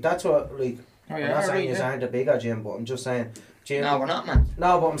 Like that's what like Oh, I'm yeah, not saying right, you yeah. aren't a bigger gym, but I'm just saying gym. No, we're not, man.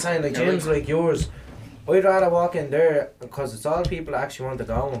 No, but I'm saying like Yeah, gyms like yours. I'd rather walk in there because it's all people that actually want to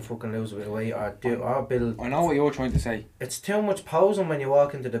go and fucking lose a bit of weight or build. I know what you're trying to say. It's too much posing when you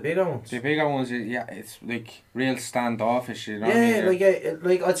walk into the bigger ones. The bigger ones, yeah, it's like real standoffish, you know what I Yeah, mean?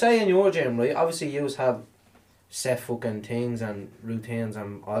 like I'd say in your gym, right? Obviously, you have set fucking things and routines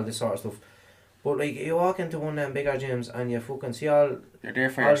and all this sort of stuff. But like, you walk into one of them bigger gyms and you fucking see all You're there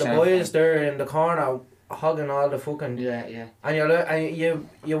for the yourself. boys there in the corner hugging all the fucking. Yeah, yeah. And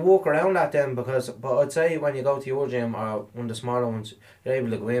you walk around that then but I'd say when you go to your gym or one of the smaller ones, you're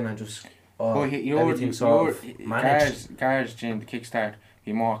able to go in and just everything sort of managed. Garage gym, the Kickstart,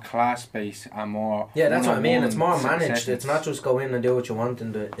 be more class based and more. Yeah, that's what I mean. It's more one-on-one managed. sessions. It's not just go in and do what you want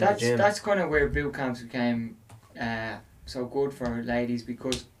in the gym. That's kind of where boot camps became so good for ladies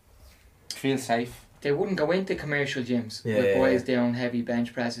because Feel safe. they wouldn't go into commercial gyms Yeah, with yeah, boys doing heavy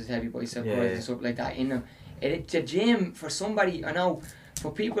bench presses, heavy bicep Yeah, curls yeah. and stuff like that in them. The gym for somebody, I know,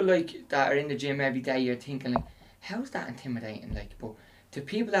 for people like that are in the gym every day, you're thinking like, how's that intimidating? Like, but to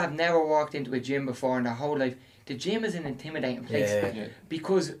people that have never walked into a gym before in their whole life, the gym is an intimidating place Yeah. Yeah.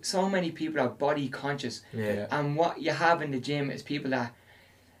 because so many people are body conscious, Yeah. and what you have in the gym is people that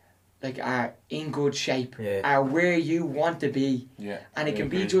like are in good shape, Yeah. are where you want to be, Yeah. and it I can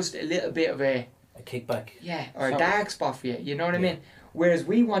be agree. just a little bit of a A kickback. or a So- dark spot for you. You know what I Yeah. mean? Whereas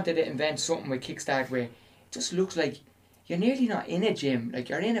we wanted to invent something with Kickstart where it just looks like you're nearly not in a gym, like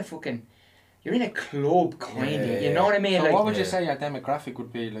you're in a club kind of. Yeah, You know what I mean? So Like, what would you Yeah. say your demographic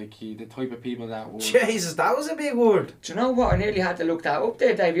would be? Like the type of people that would. Jesus, that was a big word. do you know what? I nearly had to look that up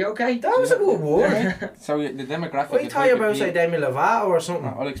there, Dave. You okay? That was a good word. So the demographic. I the thought you type were of about to say people- Demi Lovato or something.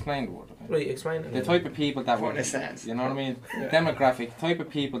 No, I'll explain the word. Okay? Right, explain it. The type of people that would. Understands. You know what I mean? Yeah. Demographic. Type of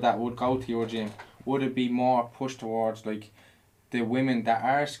people that would go to your gym. Would it be more pushed towards like the women that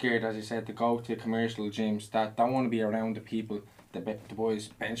are scared, as you said, to go to commercial gyms that don't want to be around the people, the boys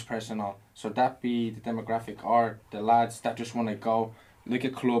bench press and all? So that be the demographic, or the lads that just want to go like a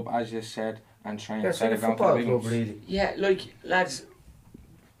club, as you said, and train Yeah, it's instead like a of going to the football big club, ones. really. Yeah, like lads,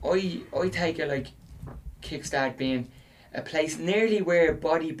 I take it like Kickstart being a place nearly where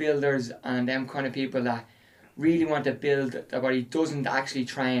bodybuilders and them kind of people that really want to build their body doesn't actually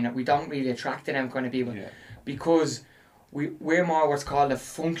train. We don't really attract to them kind of people Yeah. because we're more what's called a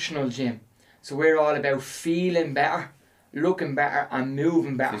functional gym. So we're all about feeling better, looking better, and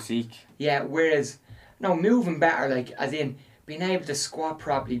moving better. Physique. Yeah, whereas no, moving better, like as in being able to squat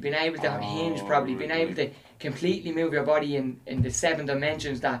properly, being able to hinge properly, being able to completely move your body in the 7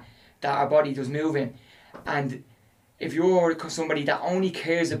 dimensions that our body does move in. And if you're somebody that only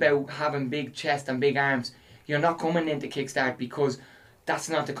cares about having big chest and big arms, you're not coming into Kickstart because that's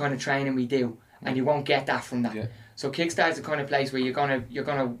not the kind of training we do, and you won't get that from that. Yeah. So Kickstart's the kind of place where you're gonna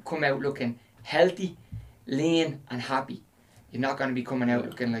come out looking healthy, lean, and happy. You're not gonna be coming out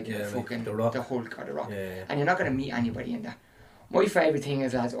looking like Yeah, like fucking the Rock. the Hulk or the Rock, Yeah. and you're not gonna meet anybody in there. My favourite thing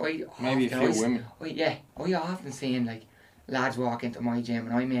is, lads, Maybe a few women. I often seen like lads walk into my gym,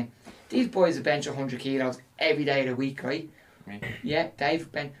 and I mean, these boys will bench 100 kilos every day of the week, right? Me. Yeah, they've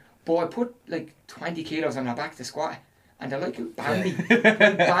been. But I put like 20 kilos on their back to squat, and they're like Bambi,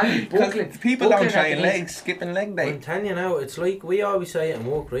 Bambi, buckling. People don't buckling at train the legs, skipping leg day. I'm telling you now, it's like we always say it in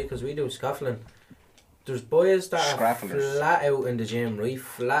work, right? Because we do scaffolding. There's boys that are Scrafflers. flat out in the gym, right?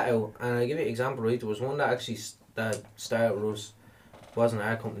 Flat out. And I'll give you an example, right? There was one that actually that started with us. Wasn't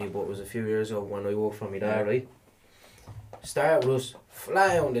our company, but it was a few years ago when I worked for me there, right? Started with us,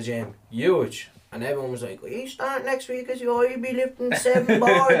 flat out in the gym, huge. And everyone was like, you start next week as you'll be lifting 7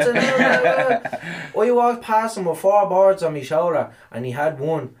 boards and I walked past him with 4 boards on my shoulder and he had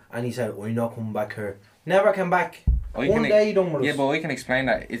one and he said, I'm not coming back here. Never come back. One day he done with Yeah, us. but I can explain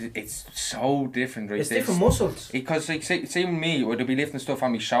that. It's so different, right? It's different muscles. Because like say with me, I'd be lifting stuff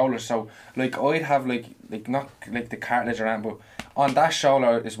on my shoulders, so like I'd have like not like the cartilage around, but on that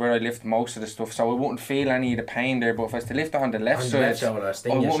shoulder is where I lift most of the stuff, so I wouldn't feel any of the pain there. But if I was to lift it on the left On the side, left shoulder, I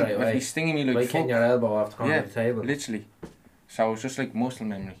sting you wouldn't. straight It'd away. be stinging me like Like fuck. hitting your elbow off the corner Yeah, of the table. literally. So it's just like muscle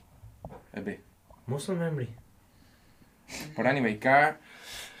memory, a bit. Muscle memory. But anyway, Gar,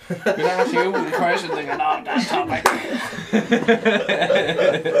 we'll ask you the questions and on that topic.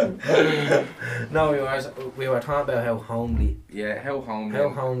 No, we were talking about how homely Yeah, how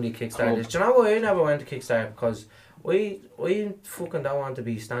homely. Kickstarter Club. is. Do you know why I never went to Kickstarter? Because I fucking don't want to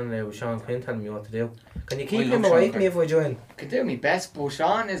be standing there with Sean Quinn telling me what to do. Can you keep I him love away Sean from me if I join? Could do my best, but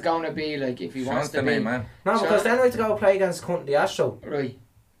Sean is going to be like, if he wants Sean's to the be main man. No, Sean- because then I have to go play against cunt the Astro. right.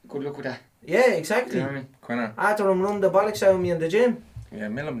 Good luck with that. Yeah, Do exactly. you know what I mean? Quinner. After him run the bollocks out of me in the gym. Yeah,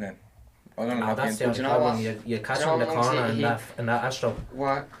 mill him then. I'm gonna Nah, knock that's the into Do only you know problem. what? You catch Do him in you the know what corner I'm saying? in that Astro.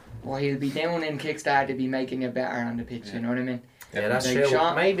 What he'll be doing in Kickstart to be making you better on the pitch. You know what I mean? Yeah, that's Like true.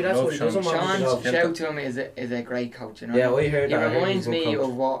 Sean- Maybe that's Love what he doesn't Sean. want me to Sean's go. shout to him is a great coach. You know. Yeah, what I mean? I heard He that. I heard reminds he's a good me coach.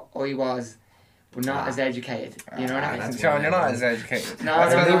 of what I was, but not as educated. You know what I mean? that's Sean, why you're I not don't. as educated. No,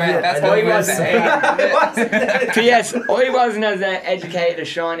 That's no, what no, I meant. no. That's I what I was meant. P.S. I wasn't as educated as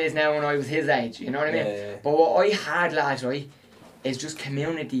Sean is now when I was his age. You know what I mean? Yeah. But what I had, lads, right, is just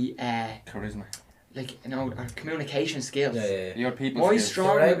community, Charisma. like our communication skills. Yeah. Your people. My skills.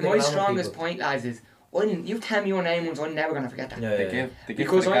 They're out my with strongest people. point, lads, is you tell me your name once, I'm never gonna forget that. Yeah, They yeah. give. They give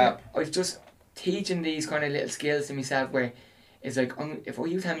Because for the gap. I've just teaching these kind of little skills to myself where it's like if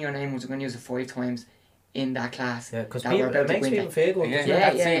you tell me your name once, I'm gonna use it 5 times in that class. Yeah, because that we're about it to makes win people that. feel good. Yeah, doesn't it? Yeah,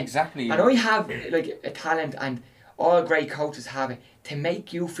 that's yeah. it, exactly. And I have like a talent, and all great coaches have it, to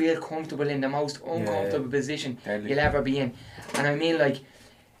make you feel comfortable in the most uncomfortable position Deadly. you'll ever be in. And I mean, like,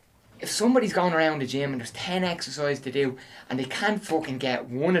 if somebody's going around the gym and there's 10 exercises to do and they can't fucking get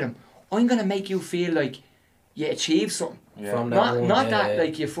one of them, I'm gonna make you feel like you achieved something. Yeah. From that Not one, not yeah, that yeah.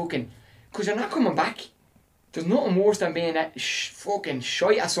 like you fucking, because you're not coming back. There's nothing worse than being fucking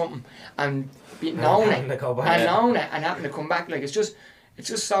shy at something and knowing having to it go back. and knowing it and having to come back. Like it's just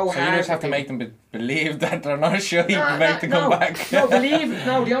so So hard. you just have for to make people. them believe that they're not sure you No, can make them come back. No, the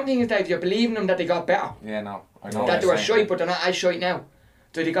only thing is that you're believing them that they got better. Yeah, no. I know. That they what were you're saying. shy, but they're not as shy now.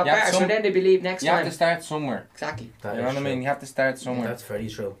 So they got Yeah, better, so some- then they believe next You have time. to start somewhere. Exactly. That You know is what I mean? true. You have to start somewhere. That's very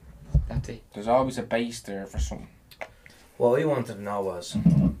true. That's it. There's always a base there for something. What we wanted to know was,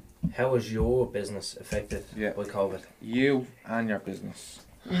 how was your business affected Yeah. by COVID? You and your business.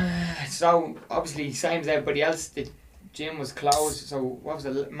 So obviously, same as everybody else, the gym was closed. So what was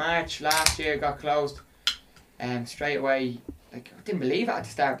it? March last year got closed, and straight away, like I didn't believe it at the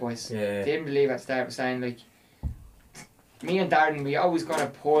start, boys. Yeah. Didn't believe it at the start. Was saying like, me and Darren, we always gonna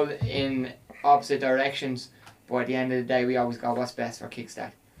pull in opposite directions, but at the end of the day, we always go what's best for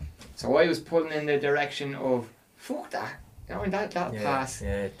Kickstart. So I was pulling in the direction of fuck that, you know, that'll Yeah, pass.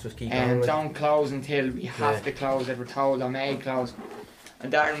 yeah, just keep going And with it. don't close until we have Yeah. to close it. We're told or may close.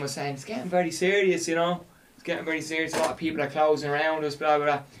 And Darren was saying, it's getting very serious, you know. It's getting very serious. A lot of people are closing around us, blah, blah,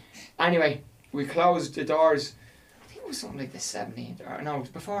 blah. Anyway, we closed the doors. I think it was something like the 17th. Or no, it was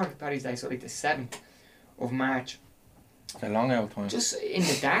before Paddy's Day, so like the 7th of March. It's a long old time. Just in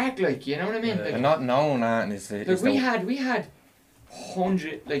the dark, like, you know what I mean? Like, And not knowing that is we had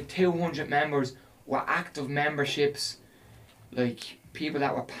 200 members were active memberships, like people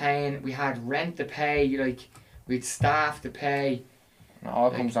that were paying. We had rent to pay, like we had staff to pay. it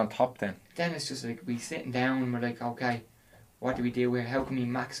all comes on top then. Then it's just like we sitting down and we're like, okay, what do we do here? How can we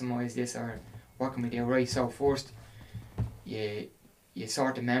maximise this, or what can we do? Right, so first you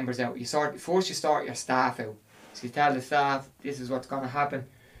sort the members out. You start your staff out. So you tell the staff, this is what's going to happen.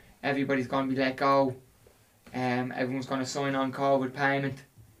 Everybody's going to be let go. Everyone's going to sign on COVID payment.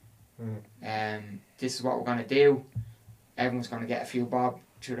 This is what we're going to do. Everyone's going to get a few bob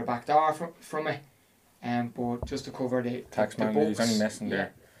through the back door from it. But just to cover the Taxman, the he's only messing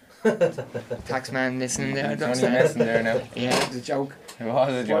there. Taxman listening there. He's only messing there now. Yeah, it was a joke. It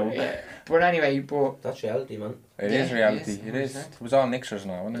was a joke. But anyway, That's reality, man. It is reality. It is. It was all mixers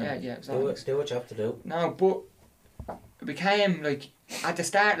now, wasn't it? Yeah, it was Do all what you have to do. No, but it became like at the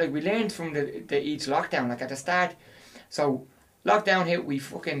start, like we learned from the each lockdown, like at the start. So lockdown hit, we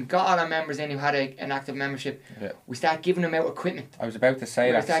fucking got all our members in who had an active membership. Yeah. We started giving them out equipment. I was about to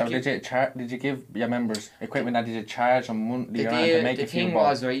say Well, that. So did you give your members equipment that did you charge them monthly or to make The a few thing bob?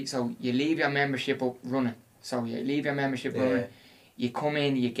 was, right, so you leave your membership up running. So you leave your membership running, you come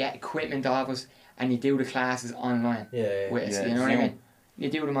in, you get equipment off us, and you do the classes online with us, you know what I mean? You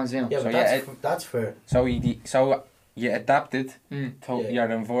do them on Zoom. Yeah, So but that's fair. So you adapted to your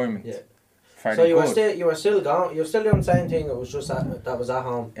environment. Yeah. For So the you were good. still doing the same thing. It was just that was at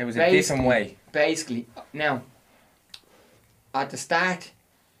home. It was a different way. Basically, now, at the start,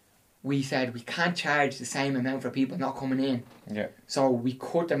 we said we can't charge the same amount for people not coming in. Yeah. So we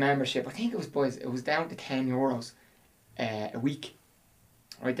cut the membership. I think it was down to €10 a week.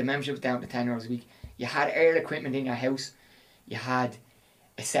 Right, the membership was down to €10 a week. You had air equipment in your house. You had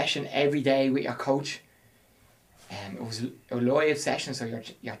a session every day with your coach. It was a live session, so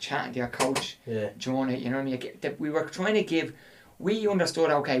you're chatting to your coach during it. You know what I mean? We were trying to give. We understood.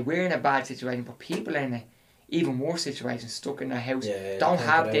 Okay, we're in a bad situation, but people are in a even worse situation, stuck in their house, don't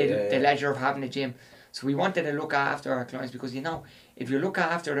have the leisure of having a gym. So we wanted to look after our clients because, you know, if you look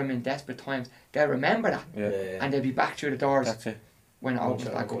after them in desperate times, they'll remember that and they'll be back through the doors. That's it. When it opens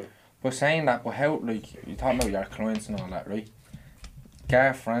back up. But saying that, but how, like, you're talking about your clients and all that, right?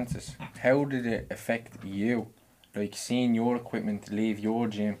 Gareth Francis, how did it affect you? Like, seeing your equipment leave your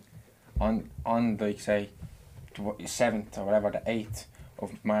gym on like, say, the 7th or whatever, the 8th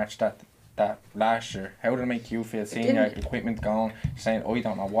of March that last year. How did it make you feel, seeing your equipment gone, saying, oh, we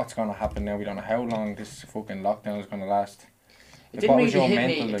don't know what's going to happen now, we don't know how long this fucking lockdown is going to last? It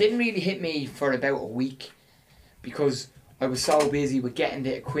didn't really hit me for about a week because I was so busy with getting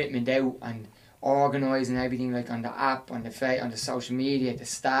the equipment out and organising everything, like on the app, on the social media, the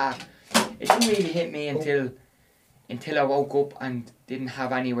staff. It didn't really hit me until I woke up and didn't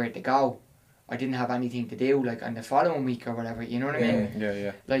have anywhere to go. I didn't have anything to do, like on the following week or whatever. You know what I mean?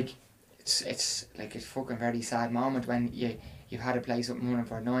 Yeah. Like it's like a fucking very sad moment when you've had a place up and running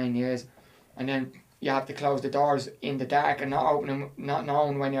for 9 years, and then you have to close the doors in the dark and not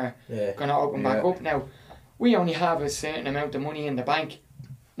knowing when you're gonna open back up. Now, we only have a certain amount of money in the bank.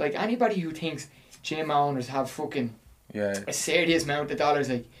 Like, anybody who thinks gym owners have fucking a serious amount of dollars,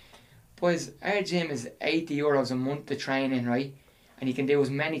 like, boys, our gym is €80 a month to train in, right? And you can do as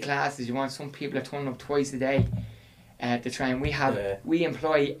many classes as you want. Some people are turning up twice a day to train. We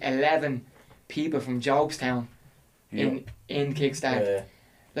employ 11 people from Jobestown in Kickstart.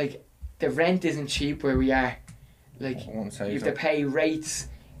 Like, the rent isn't cheap where we are. Like, you have to pay rates.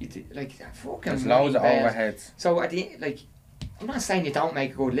 Like, fucking there's loads of overheads. So at the like, I'm not saying you don't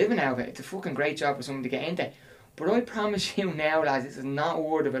make a good living out of it. It's a fucking great job for someone to get into. But I promise you now, lads, this is not a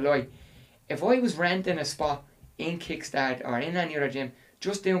word of a lie. If I was renting a spot in Kickstart or in any other gym,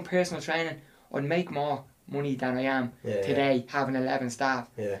 just doing personal training, I'd make more money than I am today having 11 staff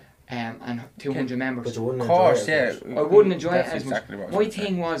and 200 members. But you wouldn't I wouldn't enjoy it as much. Exactly My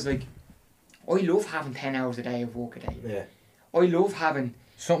thing was, like, I love having 10 hours a day of work a day. Yeah. I love having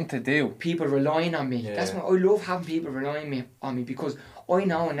something to do. People relying on me. That's what I love, having people relying on me because I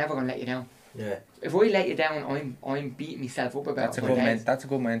know I'm never gonna let you down. Yeah. If I let you down, I'm beating myself up about it. That's a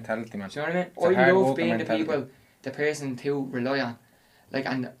good mentality, man. Do you know what I mean? I love being the person to rely on. Like,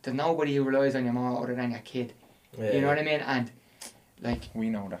 and there's nobody who relies on you more other than your kid. Yeah. You know what I mean? And like, we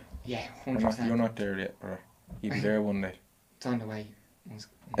know that. Yeah, 100%. You're not there yet, bro. You'll be there one day. It's on the way.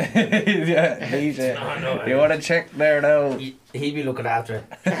 Yeah, he's No, you want to check there now? He'd be looking after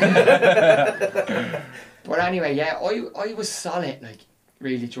it. But anyway, yeah, I was solid, like,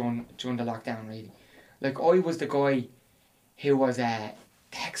 really during the lockdown, really. Like, I was the guy who was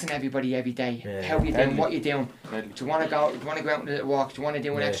texting everybody every day. Yeah. How you doing? What you doing? Deadly. Do you want to go? Do you want to go out on a little walk? Do you want to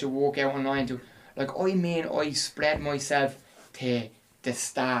do an Yeah. extra workout online? I spread myself to the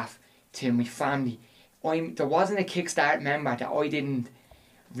staff, to my family. There wasn't a Kickstart member that I didn't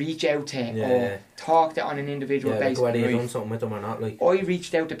reach out to Yeah. or talk to on an individual Yeah, like basis. whether you Right. done something with them or not, like. I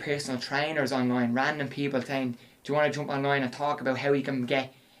reached out to personal trainers online, random people saying, "Do you want to jump online and talk about how you can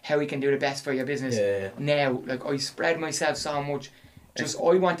do the best for your business?" Yeah. Now, like, I spread myself so much. Just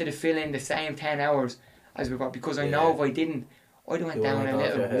I wanted to fill in the same 10 hours as we got, because I know Yeah. if I didn't, I'd have went You down would've a went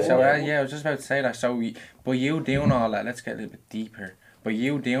off little your head. So more. yeah, I was just about to say that. So, but you doing all that, let's get a little bit deeper. But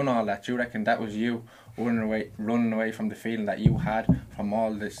you doing all that, do you reckon that was you running away from the feeling that you had from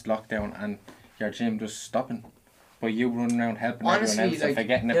all this lockdown and your gym just stopping? But you running around helping Honestly, everyone else and like,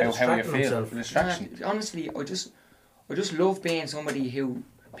 forgetting yeah, about how you distracting feel. himself. Distraction. Honestly, I just love being somebody who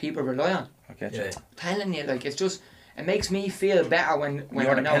people rely on. I get you. Yeah. Telling you, like, it makes me feel better when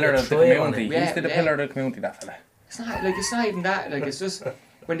You're I the know pillar that- of the try on community. it. He's Yeah, the yeah. pillar of the community, that fella. It's not even that. Like, it's just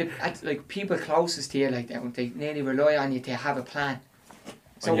when like people closest to you, like that, they nearly rely on you to have a plan.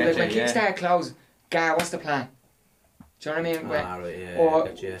 So I get like when you, yeah. Kickstart close, Gar, what's the plan? Do you know what I mean? Right, yeah. Or I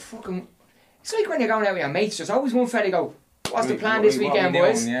get you. fucking, it's like when you're going out with your mates. There's always one fella go, "What's the plan this What weekend, we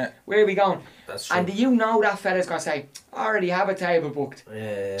doing, boys? Yeah. Where are we going?" That's true. And do you know that fella's gonna say, "I already have a table booked."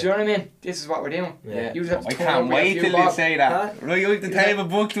 Yeah. Do you know what I mean? This is what we're doing. Yeah. You just have to I turn can't up with a wait few till you bob. say Huh? that. Right, you have the Yeah. table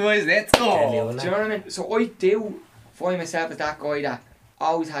booked, boys. Let's Tell go. you, Do you know what I mean? So I do find myself as that guy that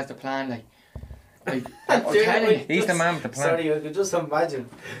always has the plan. Like I'm telling you. He's the man with the plan. Sorry, I could just imagine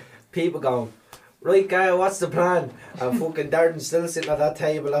people going, "Right, guy, what's the plan?" And fucking Darren's still sitting at that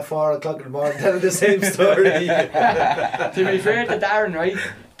table at 4 o'clock in the morning telling the same story. To be fair to Darren, right?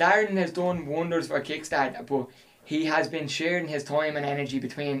 Darren has done wonders for Kickstart, but he has been sharing his time and energy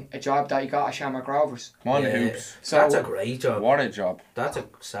between a job that he got at Shamrock Rovers. One Yeah. hoops. So That's a great job. What a job. That's a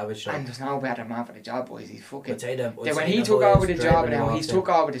savage job. and there's no better man for the job, boys. He's fucking. I'd say that- I'd Yeah, when say he the took boys over the straight job when he now, walked he's in. took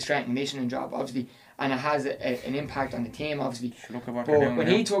over the strength and conditioning job, obviously, and it has an impact on the team, obviously. Look at what they're But doing when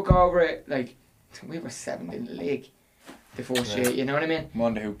now. he took over it, like, we were 7th in the league the first Yeah. year, you know what I mean?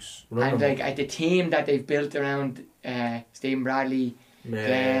 One the hoops. Run And them. like at the team that they've built around Stephen Bradley, Yeah.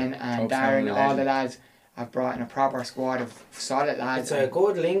 Glenn and Top Darren, sound all the legend. lads have brought in a proper squad of solid lads. It's a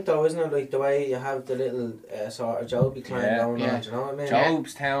good link though, isn't it? Like the way you have the little sort of Joby clan Yeah. going Yeah. on, do you know what I mean?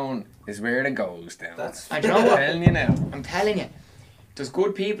 Jobstown is where it goes down. That's And you know I'm what? telling you now. I'm telling you, there's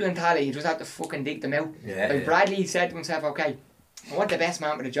good people in Tally, you just have to fucking dig them out. yeah. Like Bradley said to himself, okay, I want the best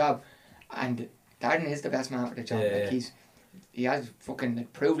man for the job, and Darren is the best man for the job. Yeah. Like he has fucking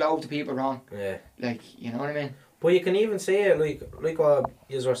like, proved loads of people wrong. Yeah. Like, you know what I mean? But you can even see it like what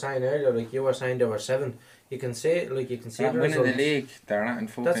you were saying earlier, like you were saying there were 7. You can see it, like you can see They're the winning the results. league. They're not in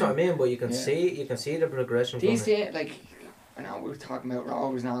fucking. That's what I mean, but you can Yeah. see the progression from These it. days, like, I know we're talking about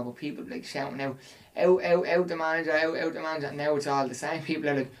Rovers now, but people like shouting out the manager, out the manager. Now it's all the same. People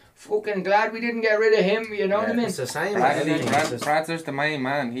are like, fucking glad we didn't get rid of him. You know what I mean? It's the same. Brad's, everything. It's just- Brad's just the main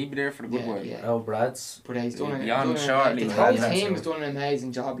man. He'd be there for the good Yeah, while. yeah. Oh, Brad's. But he's done Beyond the shortly, whole Brad's team has absolute. done an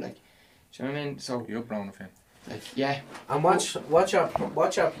amazing job. Like, do you know what I mean? So, You're blown of him. like, yeah. And what's your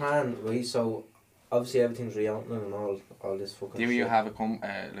plan, right? So obviously everything's reopening and all this fucking Do you shit. have a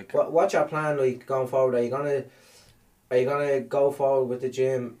like? What's your plan like going forward? Are you gonna go forward with the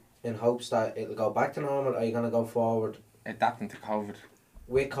gym in hopes that it'll go back to normal? Are you gonna go forward Adapting to COVID.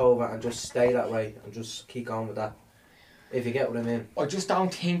 with COVID and just stay that way and just keep going with that? If you get what I mean. I just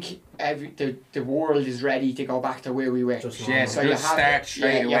don't think the world is ready to go back to where we were. Just Yeah, normal. so you start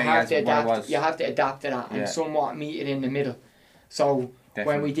straight away as what it was. You have to adapt to that Yeah. and somewhat meet it in the middle. So Definitely.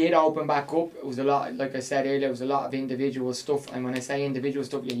 when we did open back up, it was a lot, like I said earlier, it was a lot of individual stuff. And when I say individual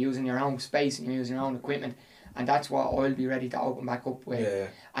stuff, you're using your own space and you're using your own equipment. And that's what I'll be ready to open back up with. Yeah.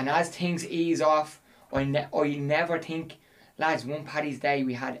 And as things ease off, I never think, lads, one Paddy's Day,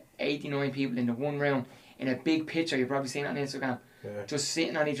 we had 89 people in the one room in a big picture. You've probably seen it on Instagram. Yeah. Just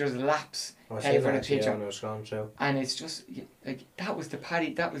sitting on each other's laps, I pay seen for the that, yeah, picture. when I was going through. And it's just, like, that was the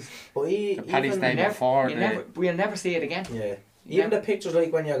Paddy, that was, But The Paddy's even, Day before we'll never see it again. yeah. Yeah. Even the pictures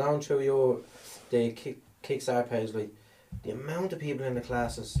like when you're going through the Kickstart page, like the amount of people in the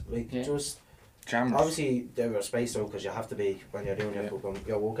classes, like Yeah. just Jammers. obviously they were spaced out because you have to be when you're doing Yeah.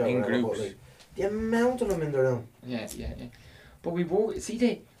 your workout. In whatever, groups. But like the amount of them in the room. Yeah. But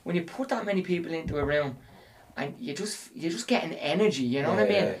when you put that many people into a room, and you're just getting energy, you know what I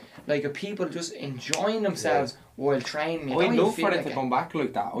mean? Yeah. Like, people just enjoying themselves while training. I'd love for it to come back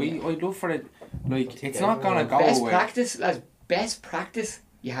like that. I'd love for it, like, it's not gonna go best away. Practice, lads, best practice,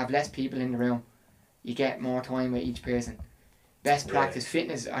 you have less people in the room. You get more time with each person. Best practice,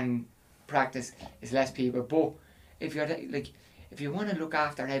 fitness and practice is less people. But if you're like, if you want to look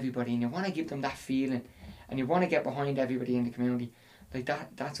after everybody and you want to give them that feeling and you want to get behind everybody in the community, like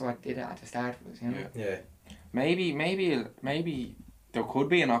that's what did it at the start was, you know. Yeah. Maybe there could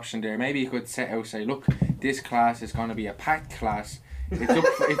be an option there. Maybe you could set out, say, look, this class is going to be a packed class.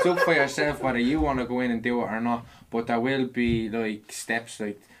 It's up for yourself whether you want to go in and do it or not. But there will be like steps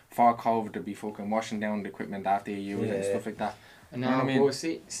like for COVID to be fucking washing down the equipment after you use it and stuff like that. And You know what I mean? but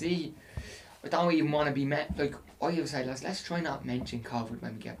see, I don't even want to be met. Like I would say, let's try not mention COVID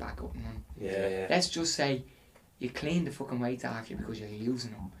when we get back up and running. Yeah. Let's just say you clean the fucking weights after because you're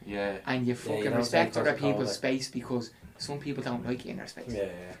using them. Yeah. And you fucking don't respect say other because of people's COVID. space because some people don't like you in their space. Yeah.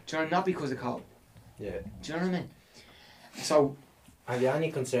 Do you know? Not because of COVID. Yeah. Do you know what I mean? So Have you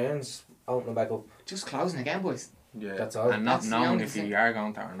any concerns opening back up? just closing again, boys. Yeah. That's all. And not That's the knowing only if thing. you are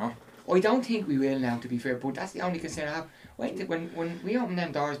going to or not. I don't think we will now, to be fair, but that's the only concern I have. Wait till when we open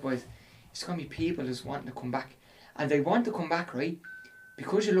them doors, boys, it's going to be people just wanting to come back. And they want to come back, right?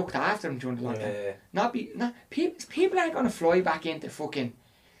 Because you looked after them during the lockdown. People aren't going to fly back into fucking,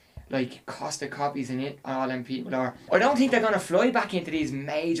 like, Costa Copies and it, all them people are. I don't think they're going to fly back into these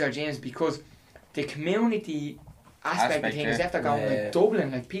major gyms because the community aspect of things, if they're going like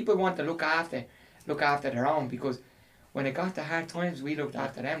Dublin, like, people want to look after their own because when it got to hard times, we looked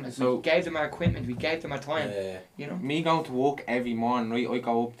after them. Like, So- we gave them our equipment, we gave them our time, you know. Me going to work every morning, right? I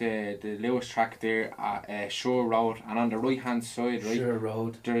go up the Lewis track there at Shore Road, and on the right hand side, right, Sure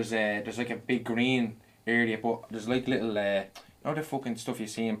road. there's like a big green area, but there's like little you know the fucking stuff you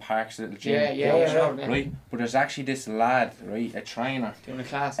see in parks, little gym, Yeah. right? But there's actually this lad, right, a trainer. Doing a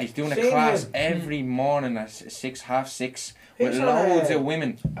class. He's doing a Same class here. every morning at 6:30 with He's on, loads of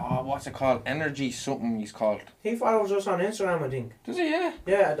women. Oh, what's it called? Energy something he's called. He follows us on Instagram, I think. Does he? Yeah.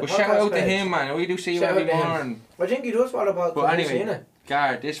 Yeah, the Well, shout podcast out to page. him, man. We do see you Shout every out to him. morning. I think he does follow about. But anyway, seen it.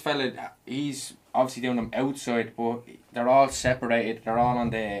 Gar, this fella, he's obviously doing them outside, but they're all separated. They're all on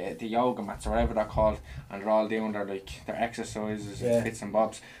the yoga mats or whatever they're called, and they're all doing their exercises, Yeah. bits and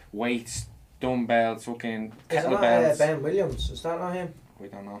bobs, weights, dumbbells, fucking Is it not kettlebells. Ben Williams? Is that not him? We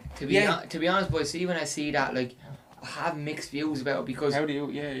don't know. To be honest, boys, see when I see that, like, I have mixed views about it because How do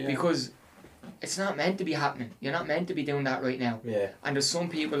you? Yeah. because it's not meant to be happening. You're not meant to be doing that right now. Yeah. And there's some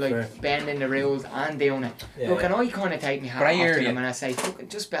people like Fair. bending the rules and doing it. Yeah. Look, and I kind of take my hat Grey off to area. them and I say, fucking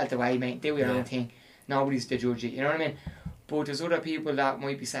just belt away, mate. Do your Yeah. own thing. Nobody's to judge you. You know what I mean? But there's other people that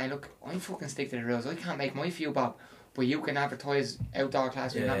might be saying, look, I fucking stick to the rules. I can't make my few bob. But you can advertise outdoor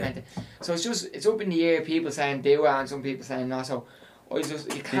classes. You're not Yeah. meant to. So it's up in the air. People saying do it and some people saying no. So you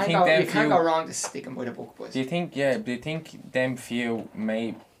think can't them go wrong to sticking by the book, boys. Do you think them few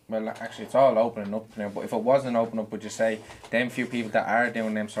may? Well, actually, it's all opening up now. But if it wasn't open up, would you say them few people that are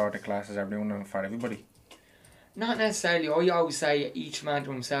doing them sort of classes are doing them for everybody? Not necessarily. I always say each man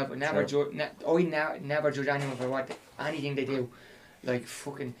to himself. I never judge. Never judge anyone for anything they do. Like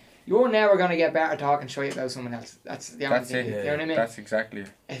fucking, you're never gonna get better talking shit about someone else. That's the only That's thing. it. You know what I mean? That's exactly it.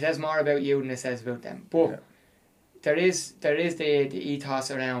 It says more about you than it says about them. But Yeah. there is the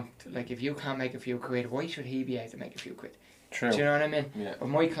ethos around. Like if you can't make a few quid, why should he be able to make a few quid? True. Do you know what I mean? Yeah. If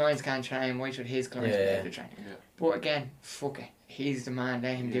my clients can't train, why should his clients be able to train? Yeah. But again, fuck it. He's the man.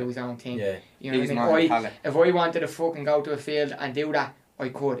 Let him do his own thing. Yeah. You know He's what not I a mean? talent. If I wanted to fucking go to a field and do that, I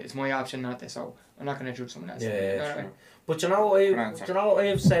could. It's my option not to. So I'm not gonna judge someone else. Yeah, You know what I mean? But you know what Good answer. do you know what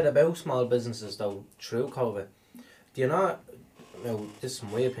I've said about small businesses though through COVID? Do you not? No, this is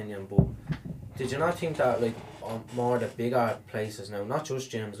my opinion, but did you not think that like on more the bigger places now, not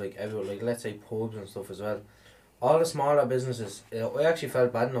just gyms, like everywhere, like let's say pubs and stuff as well, all the smaller businesses, I actually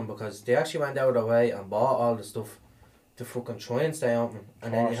felt bad in them because they actually went out of their way and bought all the stuff to fucking try and stay open,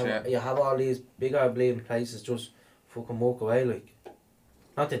 and then you have all these bigger bleeding places just fucking walk away like.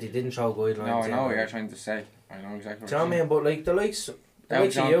 Not that they didn't show guidelines. No, I know what but- you're trying to say. I know exactly do you know what I mean? But like the likes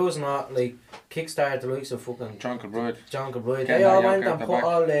of yours and that, like Kickstart, the likes of fucking John Kilbride. John Kilbride, Get they that all yoke went out and the put back.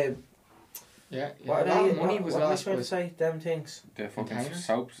 all the Yeah. what a are lot they? of money was what am I lost. trying to Was say? Them things. The fucking Containers?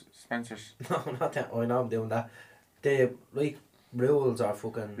 soap Spencers. No, not that. I know I'm doing that. The like rules are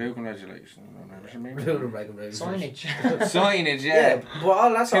fucking Blue congratulations. rule and regulations. signage. Signage, Yeah, yeah. but all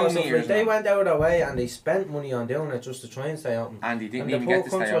that sort of 2 stuff. meters Like they now. went out of their way and they spent money on doing it just to try and stay open. And he didn't And the even get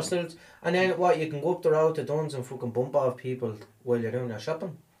poor to cunts stay were open. still. And then what? You can go up the road to Duns and fucking bump off people while you're doing your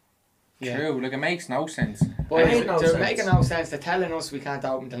shopping. Yeah. True, like it makes no sense. Boys, Made no they're sense. making no sense. They're telling us we can't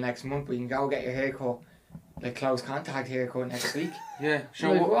open till next month, but you can go get your hair cut like close contact haircut next week. Yeah,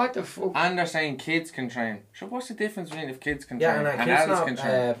 sure. Like, what the fuck? And they're saying kids can train. So what's the difference between if kids can Yeah, train and and kids adults can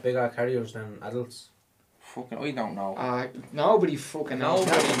train? not bigger carriers than adults. Fucking, I don't know. Nobody fucking knows.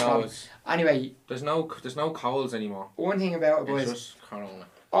 That's Nobody the problem. knows. Anyway, There's no colds anymore. one thing about it, It's boys, just corona.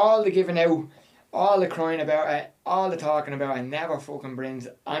 all the giving out, all the crying about it, all the talking about it never fucking brings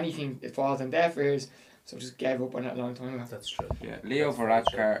anything that falls on deaf ears. So just gave up on it a long time ago. That's true. Yeah, Leo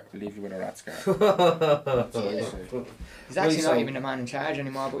Varadkar will leave you with a rat scar. He's actually Right, not so- even the man in charge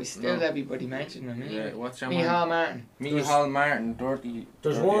anymore, but he's still No. everybody mentioning him. Yeah, what's your Michal man? Martin. Michal Martin, dirty.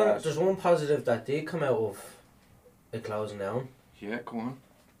 There's dirty one. ass. There's one positive that did come out of it closing down, Yeah, go on.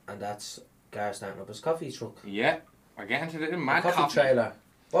 and that's Gar starting up his coffee truck. Yeah, we're getting to the A mad coffee trailer.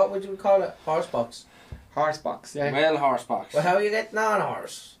 What would you call it? Horse box. Horsebox, yeah. Well, horse box. Well, how are you getting on a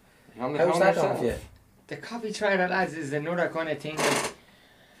horse? You on the How's phone that yourself? going for you? The coffee trailer, lads, is another kind of thing. Like,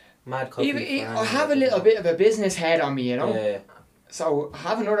 Mad coffee. I have a little bit of a business head on me, you know. Yeah. So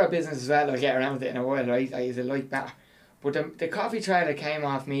have another business as well. I'll get around with it in a while, right? I like better. But the coffee trailer came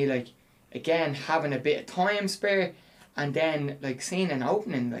off me like, again, having a bit of time spare, and then like seeing an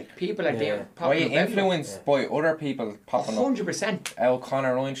opening, like people are Yeah. doing Were popping you up everywhere. influenced by other people popping up? 100%.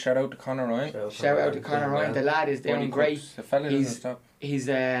 Conor Ryan, shout out to Conor Ryan. Shout out to Conor Ryan. The lad is doing Buddy great. Cups, the fella doesn't He's- stop. He's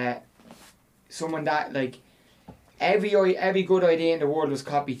someone that like every good idea in the world was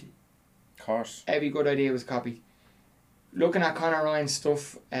copied. Of course. Every good idea was copied. Looking at Conor Ryan's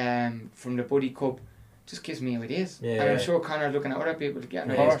stuff from the Buddy Cup just gives me ideas. Yeah. And I'm sure Conor looking at other people to get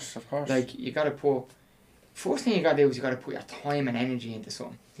Of ideas. course. Like you gotta put first thing you gotta do is you gotta put your time and energy into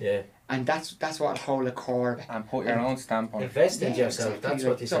something. Yeah. And that's what hold the core of it. And put your own stamp on it. Invest in Yeah, yourself. exactly, That's like,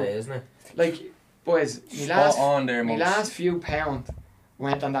 what they so- say, isn't it? Like boys, Spot on there, my Monks. last few pounds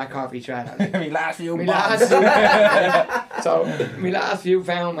went on that coffee trailer. Me last few My bombs. so my last few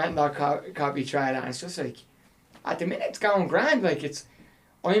pounds went on that coffee trailer, and it's just like at the minute it's going grand. Like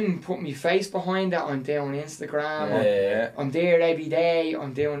I'm putting my face behind it. I'm doing Instagram. Yeah. I'm there every day.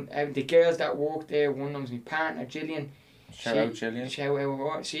 I'm doing the girls that work there. One of them's my partner, Gillian. Shout out, Gillian. Shout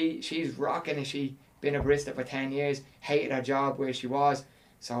out her. She's rocking it. She been a barista for 10 years. Hated her job where she was,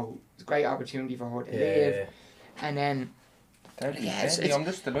 so it's a great opportunity for her to live. Yeah. And then Yeah, it's- I'm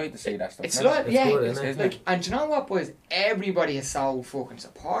just delighted to see that stuff. it's never- like It's yeah, good, it's isn't it? like and do you know what, boys? Everybody is so fucking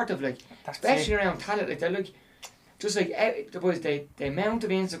supportive. Like That's especially it. around talent. Like they're like just like the boys. The amount of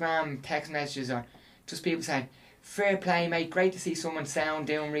Instagram text messages or just people saying, "Fair play, mate. Great to see someone sound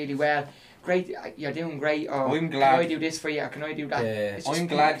doing really well. Great, you're doing great. Or I'm can glad- I do this for you? Or can I do that?" Yeah. It's just I'm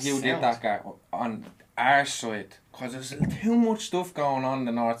glad people you did sound. that, guy, on our side. Because there's too much stuff going on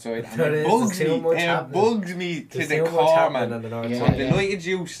the north side. And There it is, bugs there's too me. much It happening. bugs me to There's the too much core, happening man. on the north Yeah. So side. I'm delighted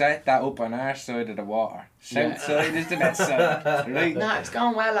you set that up on our side of the water. South Yeah. side is the best side. Right? Nah, it's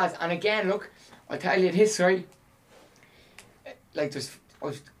going well, lads. And again, look, I'll tell you this, right? Like,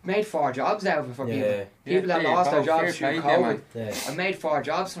 I've made 4 jobs out of it for Yeah. people. People that there you lost their go. jobs Fair through play to you, COVID. man. Yeah. I made 4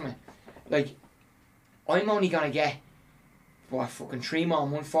 jobs from it. Like, I'm only gonna get, fucking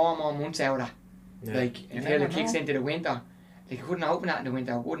 4 more months out of that. Yeah. Like, You until never it kicks know. into the winter. Like, I couldn't open that in the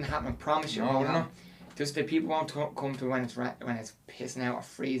winter. It wouldn't happen, I promise you. it No, won't no. happen. Just the people won't come to when it's pissing out or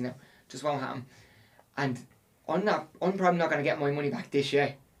freezing out. Just won't happen. And I'm probably not gonna get my money back this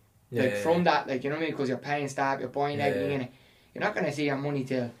year. Like from that, like, you know what I mean? Because you're paying staff, you're buying Yeah. everything in it. You're not gonna see your money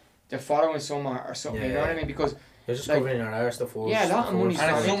till the following summer or something. You know Yeah. what I mean? Because You're just like- covering your arse the force. Yeah, a lot of money's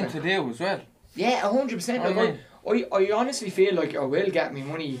And it's Sorry. something to do as well. yeah, 100%. I Like, I honestly feel like I will get my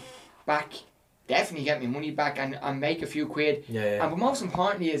money back. Definitely get my money back and make a few quid. Yeah. And but most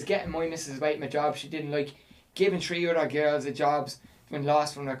importantly is getting my missus White a job. She didn't like giving 3 other girls the jobs when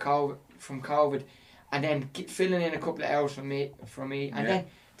lost from COVID, and then filling in a couple of hours for me, and Yeah. then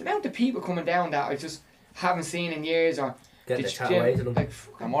the amount of people coming down that I just haven't seen in years or Get the gym, chat away to them. like And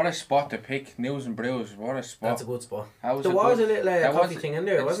fucking, what a spot to pick. News and Brews. What a spot. That's a good spot. How was There it was good? a little There coffee was- thing in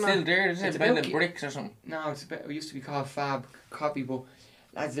there, It's wasn't still it? there, isn't It's it? Building about- bricks or something. no, it used to be called Fab Copy, but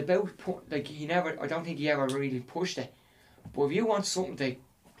lads, about like I don't think he ever really pushed it. But if you want something to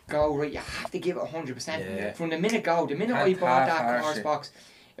go right, you have to give it 100%. Yeah. From the minute I Can't bought that half-arse horse it. box,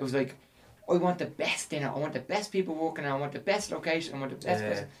 it was like, I want the best in it. I want the best people working. I want the best location. I want the best Yeah.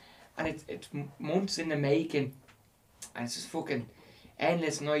 person. And it's months in the making, and it's just fucking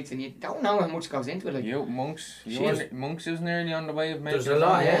endless nights, and you don't know how much goes into it. Like, You, Monks. She's- Monks is nearly on the way of making There's a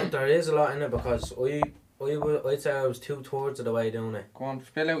lot Yeah. in it. There is a lot in it because I'd say I was 2/3 of the way doing it. Go on,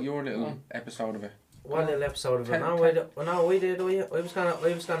 spill out your little Go on. episode of it. What little episode of it? Tell- We did. I was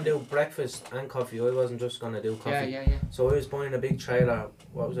gonna do breakfast and coffee. I wasn't just gonna do coffee. yeah. So I was buying a big trailer.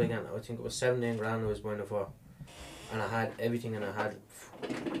 What was I getting? I think it was 17 grand I was buying it for. and I had everything, and I had,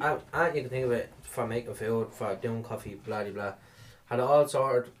 and you can think of it for making food, for doing coffee, blah blah blah. Had it all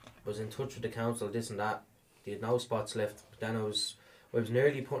sorted, was in touch with the council, this and that. They had no spots left. But then I was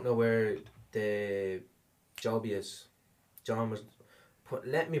nearly putting it where the Joby is. John was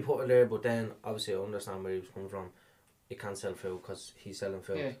let me put it there, but then obviously I understand where he was coming from. You can't sell food because he's selling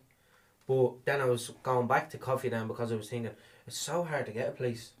food. Yeah. But then I was going back to coffee then because I was thinking it's so hard to get a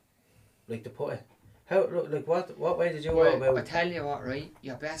place, like to put it. How like what way did you go about? I tell you what, right?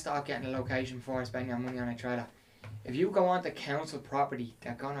 You're best off getting a location before spending your money on a trailer. If you go on the council property,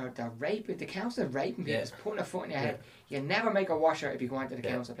 they're raping the council, raping people, just putting a foot in your head. You never make a washer if you go onto the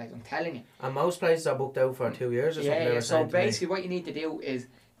council place. I'm telling you. And most places are booked out for 2 years or something. Yeah. So basically, what you need to do is,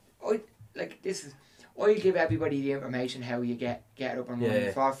 I'll give everybody the information how you get it up and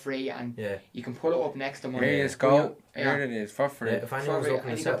running for free, and you can pull it up next to mine. Here you go. Here it is for free. If anyone's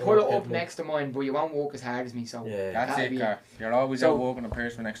looking and to you can pull it up next to mine, but you won't walk as hard as me. So that's it, Gar. You're always out walking a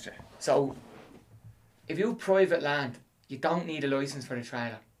person next to you. So, if you have private land, you don't need a license for the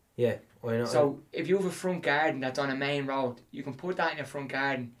trailer. Yeah, I know. So if you have a front garden that's on a main road, you can put that in your front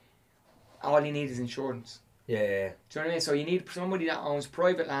garden. All you need is insurance. Yeah. Do you know what I mean? So you need somebody that owns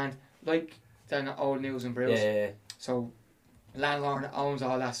private land, like the old News and Brews. Yeah. So landlord owns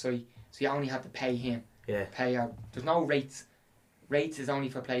all that site, so you only have to pay him. Yeah. There's no rates. Rates is only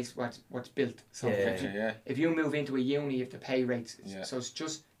for place what's built. So if you move into a uni, you have to pay rates. Yeah. So it's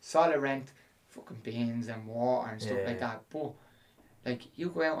just solid rent, fucking bins and water and stuff like that. But like you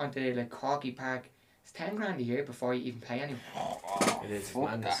go out onto like Corky Park, it's 10 grand a year before you even pay anyone. It is fuck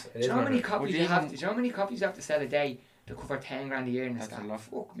madness. Do you know how many copies you have? Do you know how many copies you have to sell a day to cover 10 grand a year in the That's a staff? lot.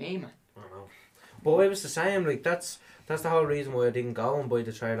 Fuck me, man. I know. But it was the same. Like that's the whole reason why I didn't go and buy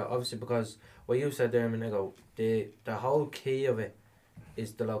the trailer. Obviously because what you said there a minute ago, the whole key of it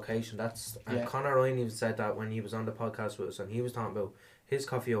is the location. And Conor Ryan even said that when he was on the podcast with us, and he was talking about his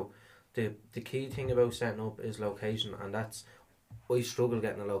coffee hut. The key thing about setting up is location, and that's I struggle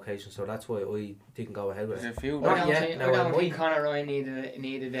getting a location, so that's why I didn't go ahead with it. I don't think Conor Ryan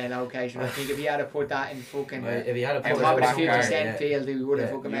needed a location. I think if he had to put that in fucking if he had to put probably it 50 cent field, he would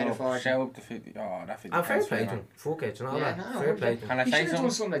have fucking made a fortune. Shout up the 50. Oh, that 50. And fair play to him. Fuck it, you know that. Fair play to him. Can I He say should have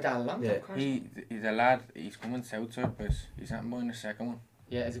done something? something like that a long time. He's a lad. He's coming south side, boys. He's not buying the second one.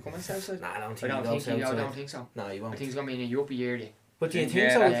 Yeah, is it coming south side? Nah, I don't I think don't think so. No, you I won't. think he's gonna be in a yuppie year. But do you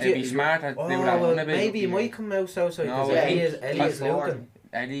think so? It'd be smart to do that. Well, maybe he might come out south side because Ellie is looking.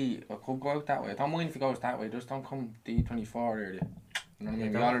 Eddie, I could go out that way. I don't mind if he goes that way. Just don't come D24 early. You know what I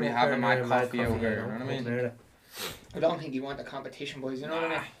mean? We already have a mad coffee out here. You know what I mean? I don't think he want the competition, boys. You know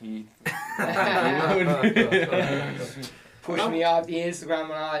what I mean? Push me off the Instagram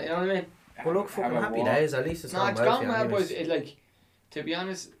and all. You know what I mean? Well, look, fucking happy days. At least it's no, gone it's well. gone well, boys. It like, to be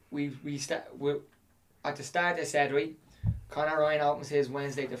honest, we at the start I said right, Conor Ryan opens his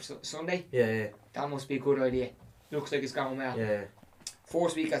Wednesday to Sunday. Yeah. That must be a good idea. Looks like it's going well. Yeah.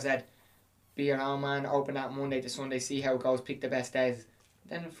 First week I said, be your own man, open that Monday to Sunday, see how it goes, pick the best days.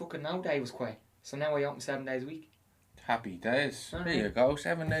 Then fucking no day was quiet. So now I open 7 days a week. Happy days. There you go,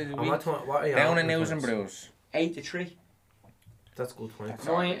 7 days a week. What are you down in News and Brews. 8 to 3. That's good point.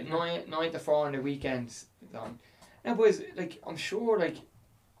 9 to 4 on the weekends. Now boys, like I'm sure like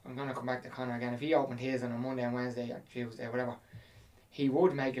I'm gonna come back to Conor again. If he opened his on a Monday and Wednesday or Tuesday or whatever, he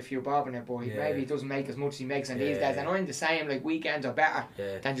would make a few bob in it, but maybe he doesn't make as much as he makes on these days. And I'm the same, like weekends are better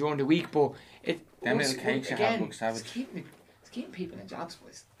than during the week, but them little cakes you have look savage. It's keeping people in jobs,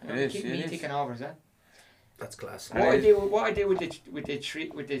 boys. Keeping me ticking over, is that? That's class. What I do with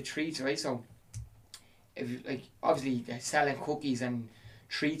the treats, right? So if like obviously they're selling cookies and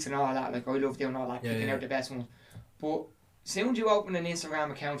treats and all that, like I love doing all that, picking out the best ones. But soon as you open an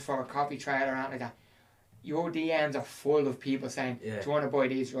Instagram account for a coffee trailer or anything like that, your DMs are full of people saying, do you want to buy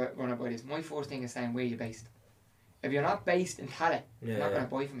these, do you want to buy this? My first thing is saying, where are you based? If you're not based in Tala, you're not going to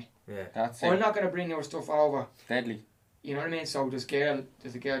buy from me. Yeah. That's it. I'm not going to bring your stuff over. Deadly. You know what I mean? So there's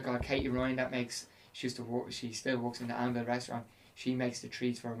a girl called Katie Ryan that makes, she still works in the Anvil restaurant. She makes the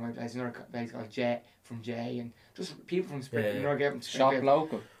treats for my place. Another place called Jet from Jay, and just people from Spring. You know, get from Shop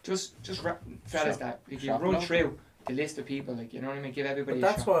local. Just fellas that if you run through the list of people, like, you know what I mean, give everybody.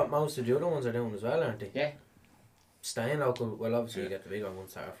 But that's what most of the other ones are doing as well, aren't they? Yeah. Staying local. Well, obviously you get the bigger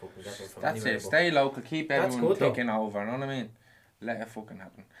ones that are fucking get them from That's anywhere, it. Stay local. Keep everyone good, ticking over. You know what I mean? Let it fucking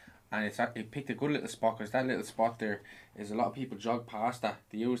happen. And he picked a good little spot, because that little spot there is a lot of people jog past that.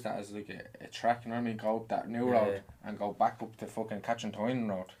 They use that as like a track, you know what I mean? Go up that new road and go back up to fucking Catchintoyne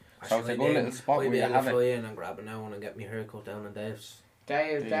Road. So it's a good little spot where you have it. Fly in and grab it now and get my hair cut down in Dave's.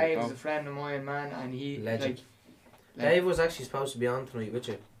 Dave is a friend of mine, man, and he Legend. Dave was actually supposed to be on tonight with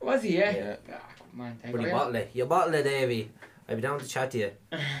you. Was he? Yeah. man. But you bottle it, Davey. I'll be down to chat to you.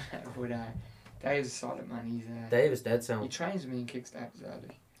 But Dave's a solid man. He's Dave is dead he sound. trains me in Kickstart as well.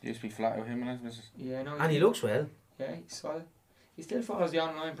 Like. Used to be flat with him and his missus. Yeah, no. And he looks well Yeah, he's solid. He still follows the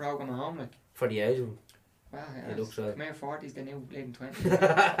online program at home, like. for the age of him. Wow, He looks well. Come here, 40's the new leading 20.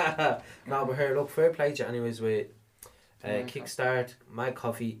 No, but here, look, fair play to you anyways with Mad Kickstart, Mad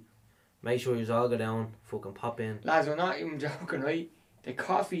Coffee. Make sure you all go down, fucking pop in. Lads, we're not even joking, right? The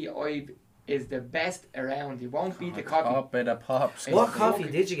coffee is the best around. You won't beat the coffee. Pop bit of pops. Hey, What fuck coffee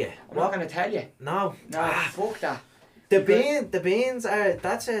it. did you get? I'm not going to tell you. No. No, fuck that. The beans are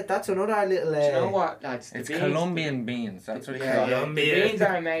that's another little. Do you know what, lads? The It's beans- Colombian beans. That's what Yeah, you call the it. beans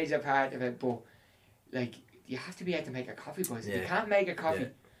are a major part of it, but like you have to be able to make a coffee, boys. If you Yeah. can't make a coffee,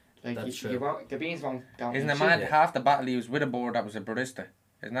 That's like true. you won't. The beans won't. Don't Isn't eat it shit. mad? Yeah. Half the battle he was with a board that was a barista.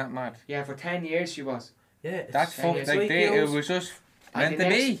 Isn't that mad? Yeah, for 10 years she was. Yeah, it's, That's Yeah, fucked. it's Like it was just meant to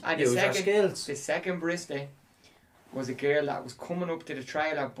be. And use our skills. the second barista was a girl that was coming up to the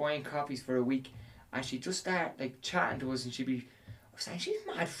trailer buying coffees for a week, and she just started like chatting to us, and she'd be saying she's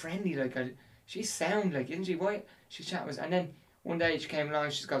mad friendly, like she's sound, like isn't she? Why she's chatting with us, and then one day she came along,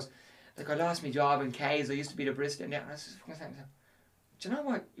 and she goes, like I lost my job in K's, I used to be the barista, and I was just fucking saying, do you know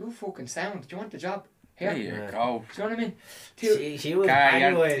what? You're fucking sound. Do you want the job? Here. There you Yeah. go. Do you know what I mean? She was Guy,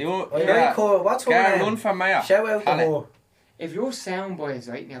 anyway. yeah. What's her Get name? run for mayor. Shout out to Pallet. her. If you're sound boys,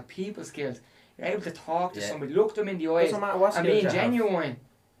 right now, people skills, you're able to talk to Yeah. somebody, look them in the eyes, Doesn't matter what and skills being you have. genuine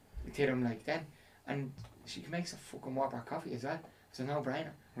to them like then, and she makes a fucking whopper coffee as well. It's a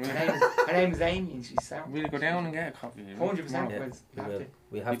no-brainer. Her name is Amy, and she's sound. We'll go down and get a coffee. 100%. Yeah, boys. we Have will. to.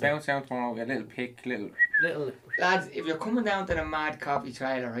 We We have to. bounce down tomorrow, get a little pick, little. Little. Lads, if you're coming down to the Mad Coffee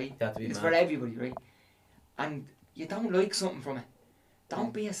trailer, right, You have to be it's mad. for everybody, right, and you don't like something from it,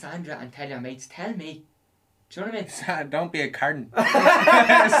 don't be a Sandra and tell your mates. Tell me. Do you know what I mean? Don't be a Karen.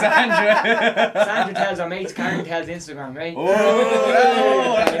 Sandra. Sandra tells her mates, Karen tells Instagram, right?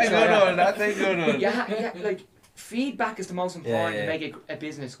 Oh, that's a good one. That's a good one. Yeah, like feedback is the most important Yeah. to make a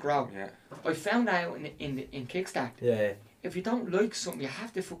business grow. Yeah. I found out in Kickstart, Yeah. if you don't like something, you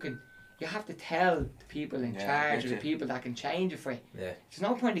have to tell the people in Yeah, charge or the that's it. people that can change it for you. Yeah. There's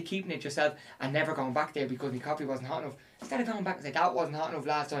no point in keeping it yourself and never going back there because my coffee wasn't hot enough. Instead of going back and say that wasn't hot enough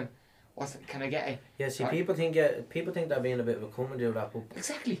last time, can I get it? Yeah. See, Right. people think they're being a bit of a cum and do that, but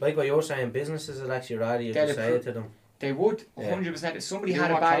Exactly. like what you're saying, businesses will actually rather you They'll just say it to them. They would Yeah. 100%. If somebody You had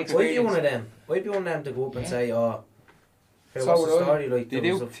know a what bad chocolate- Why be one experience, of them? Why be one of them to go up and Yeah. say, "Oh, here, So what's would the I. story like?" They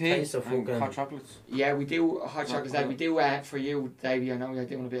There was do a tea taste of and fucking. hot chocolates. yeah, we do hot chocolates. What- We do for you, Davey. I know you're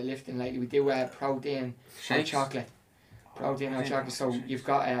doing a bit of lifting lately. We do protein hot Shakes. chocolate. Protein hot chocolate. So you've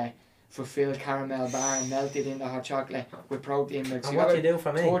got fulfilled caramel bar and melted in the hot chocolate with protein milk. So And you what have do you do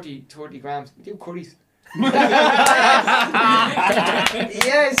for me? 30 grams. We do curries.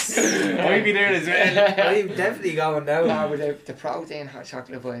 Yes. I'll be there as well. I'm definitely going down. No, with the protein hot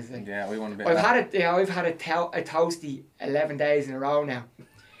chocolate boys. Like. Yeah, we want a bit. I've of that. had it. I've had a toasty 11 days in a row now.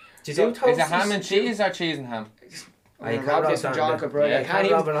 Do you So, do toast? Is it ham and cheese or cheese and ham? I I'm gonna rob this from John Kilbride. Yeah, I can't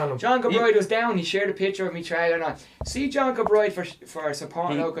even. John He- Kilbride was down. He shared a picture of me trailer and all. See John Kilbride for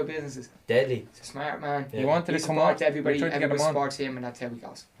supporting He- local businesses. Deadly. He's a smart man. He wanted He to come on. supports everybody. We tried to get Everybody him on. supports him, and that's how he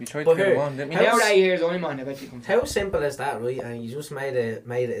goes. We tried But to get him here, on, didn't we? How- Now that he hears I'm on, I bet you come. How simple is that, right? And you just made it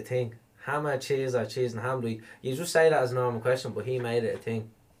a thing. Ham or cheese and ham, right? You just say that as a normal question, but he made it a thing.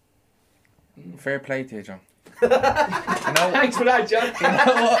 Fair play to you, John. You know, Thanks for that, John.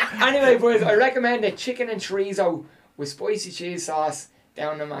 you know what? Anyway, boys, I recommend the chicken and chorizo with spicy cheese sauce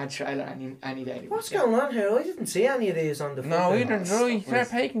down the Mad trailer any day. What's going on here? I didn't see any of these on the No, fucking- we didn't really start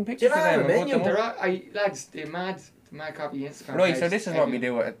taking Do you pictures not of have them. a and put menu? them There up. are, lads, the Mad Coffee Instagram. Right, page, so this is what we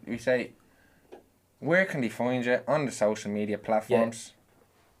do. We say, where can they find you on the social media platforms?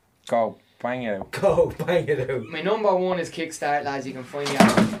 Go, bang it out. Go, bang it out. My number one is Kickstart, lads. You can find me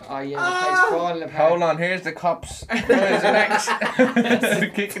at. Oh yeah, the place falling apart. Hold on, here's the cops. Where's the next?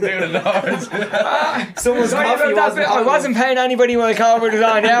 Kicking down the doors. Someone's Sorry coffee about that wasn't bit. I hot wasn't paying anybody when the COVID was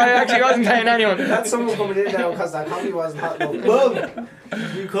on. Yeah, I actually wasn't paying anyone. That's someone coming in now because that coffee wasn't hot enough. Boom!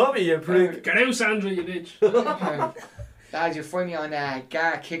 You call me, you prick. Get out, Sandra, you bitch. Lads, you'll find me on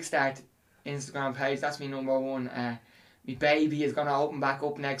Gar Kickstart Instagram page. That's my number one. My baby is gonna open back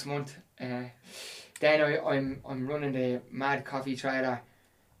up next month. Then I'm running the Mad Coffee Trader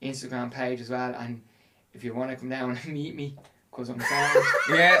Instagram page as well. And if you want to come down and meet me, because I'm sound.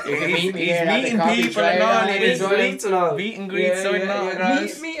 Yeah, You can he's meet me here at the meeting coffee people and all. trailer, He's anytime. Greets and all. meet and greets, signing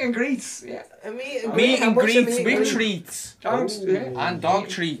autographs. Meet and greets. Yeah. Meet and greets with treats. treats. Dogs. Ooh. Yeah. And dog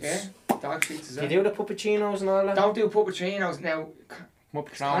treats. Yeah. Dog treats as Do well. you do the puppuccinos and all that? Don't do puppuccinos now. What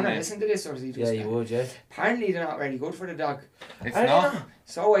Connor, Patron is? listen to this, or is he just... Yeah, you would, yeah. Apparently they're not very good for the dog. It's I not. don't know.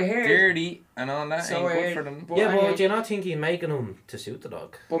 So I heard. Dirty and all that So ain't I good heard. for them. But Yeah, anyway, but do you not think he's making them to suit the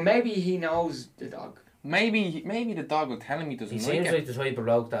dog? but maybe he knows the dog. Maybe the dog will tell him he doesn't He like seems it. like the type of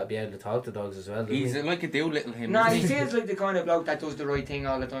bloke that'd be able to talk to dogs as well, doesn't He's he? like a Doolittle him. No, isn't he feels like the kind of bloke that does the right thing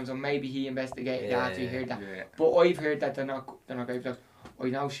all the time. So maybe he investigated Yeah, that. You hear that. Yeah. But I've heard that they're not great dogs. I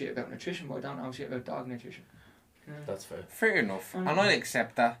know shit about nutrition, but I don't know shit about dog nutrition. That's fair. Fair enough. And I'll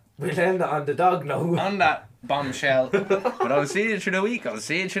accept that. We'll end it on the dog now. On that bombshell. But I'll see you through the week. I'll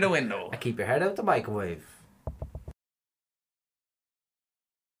see you through the window. Keep your head out the microwave.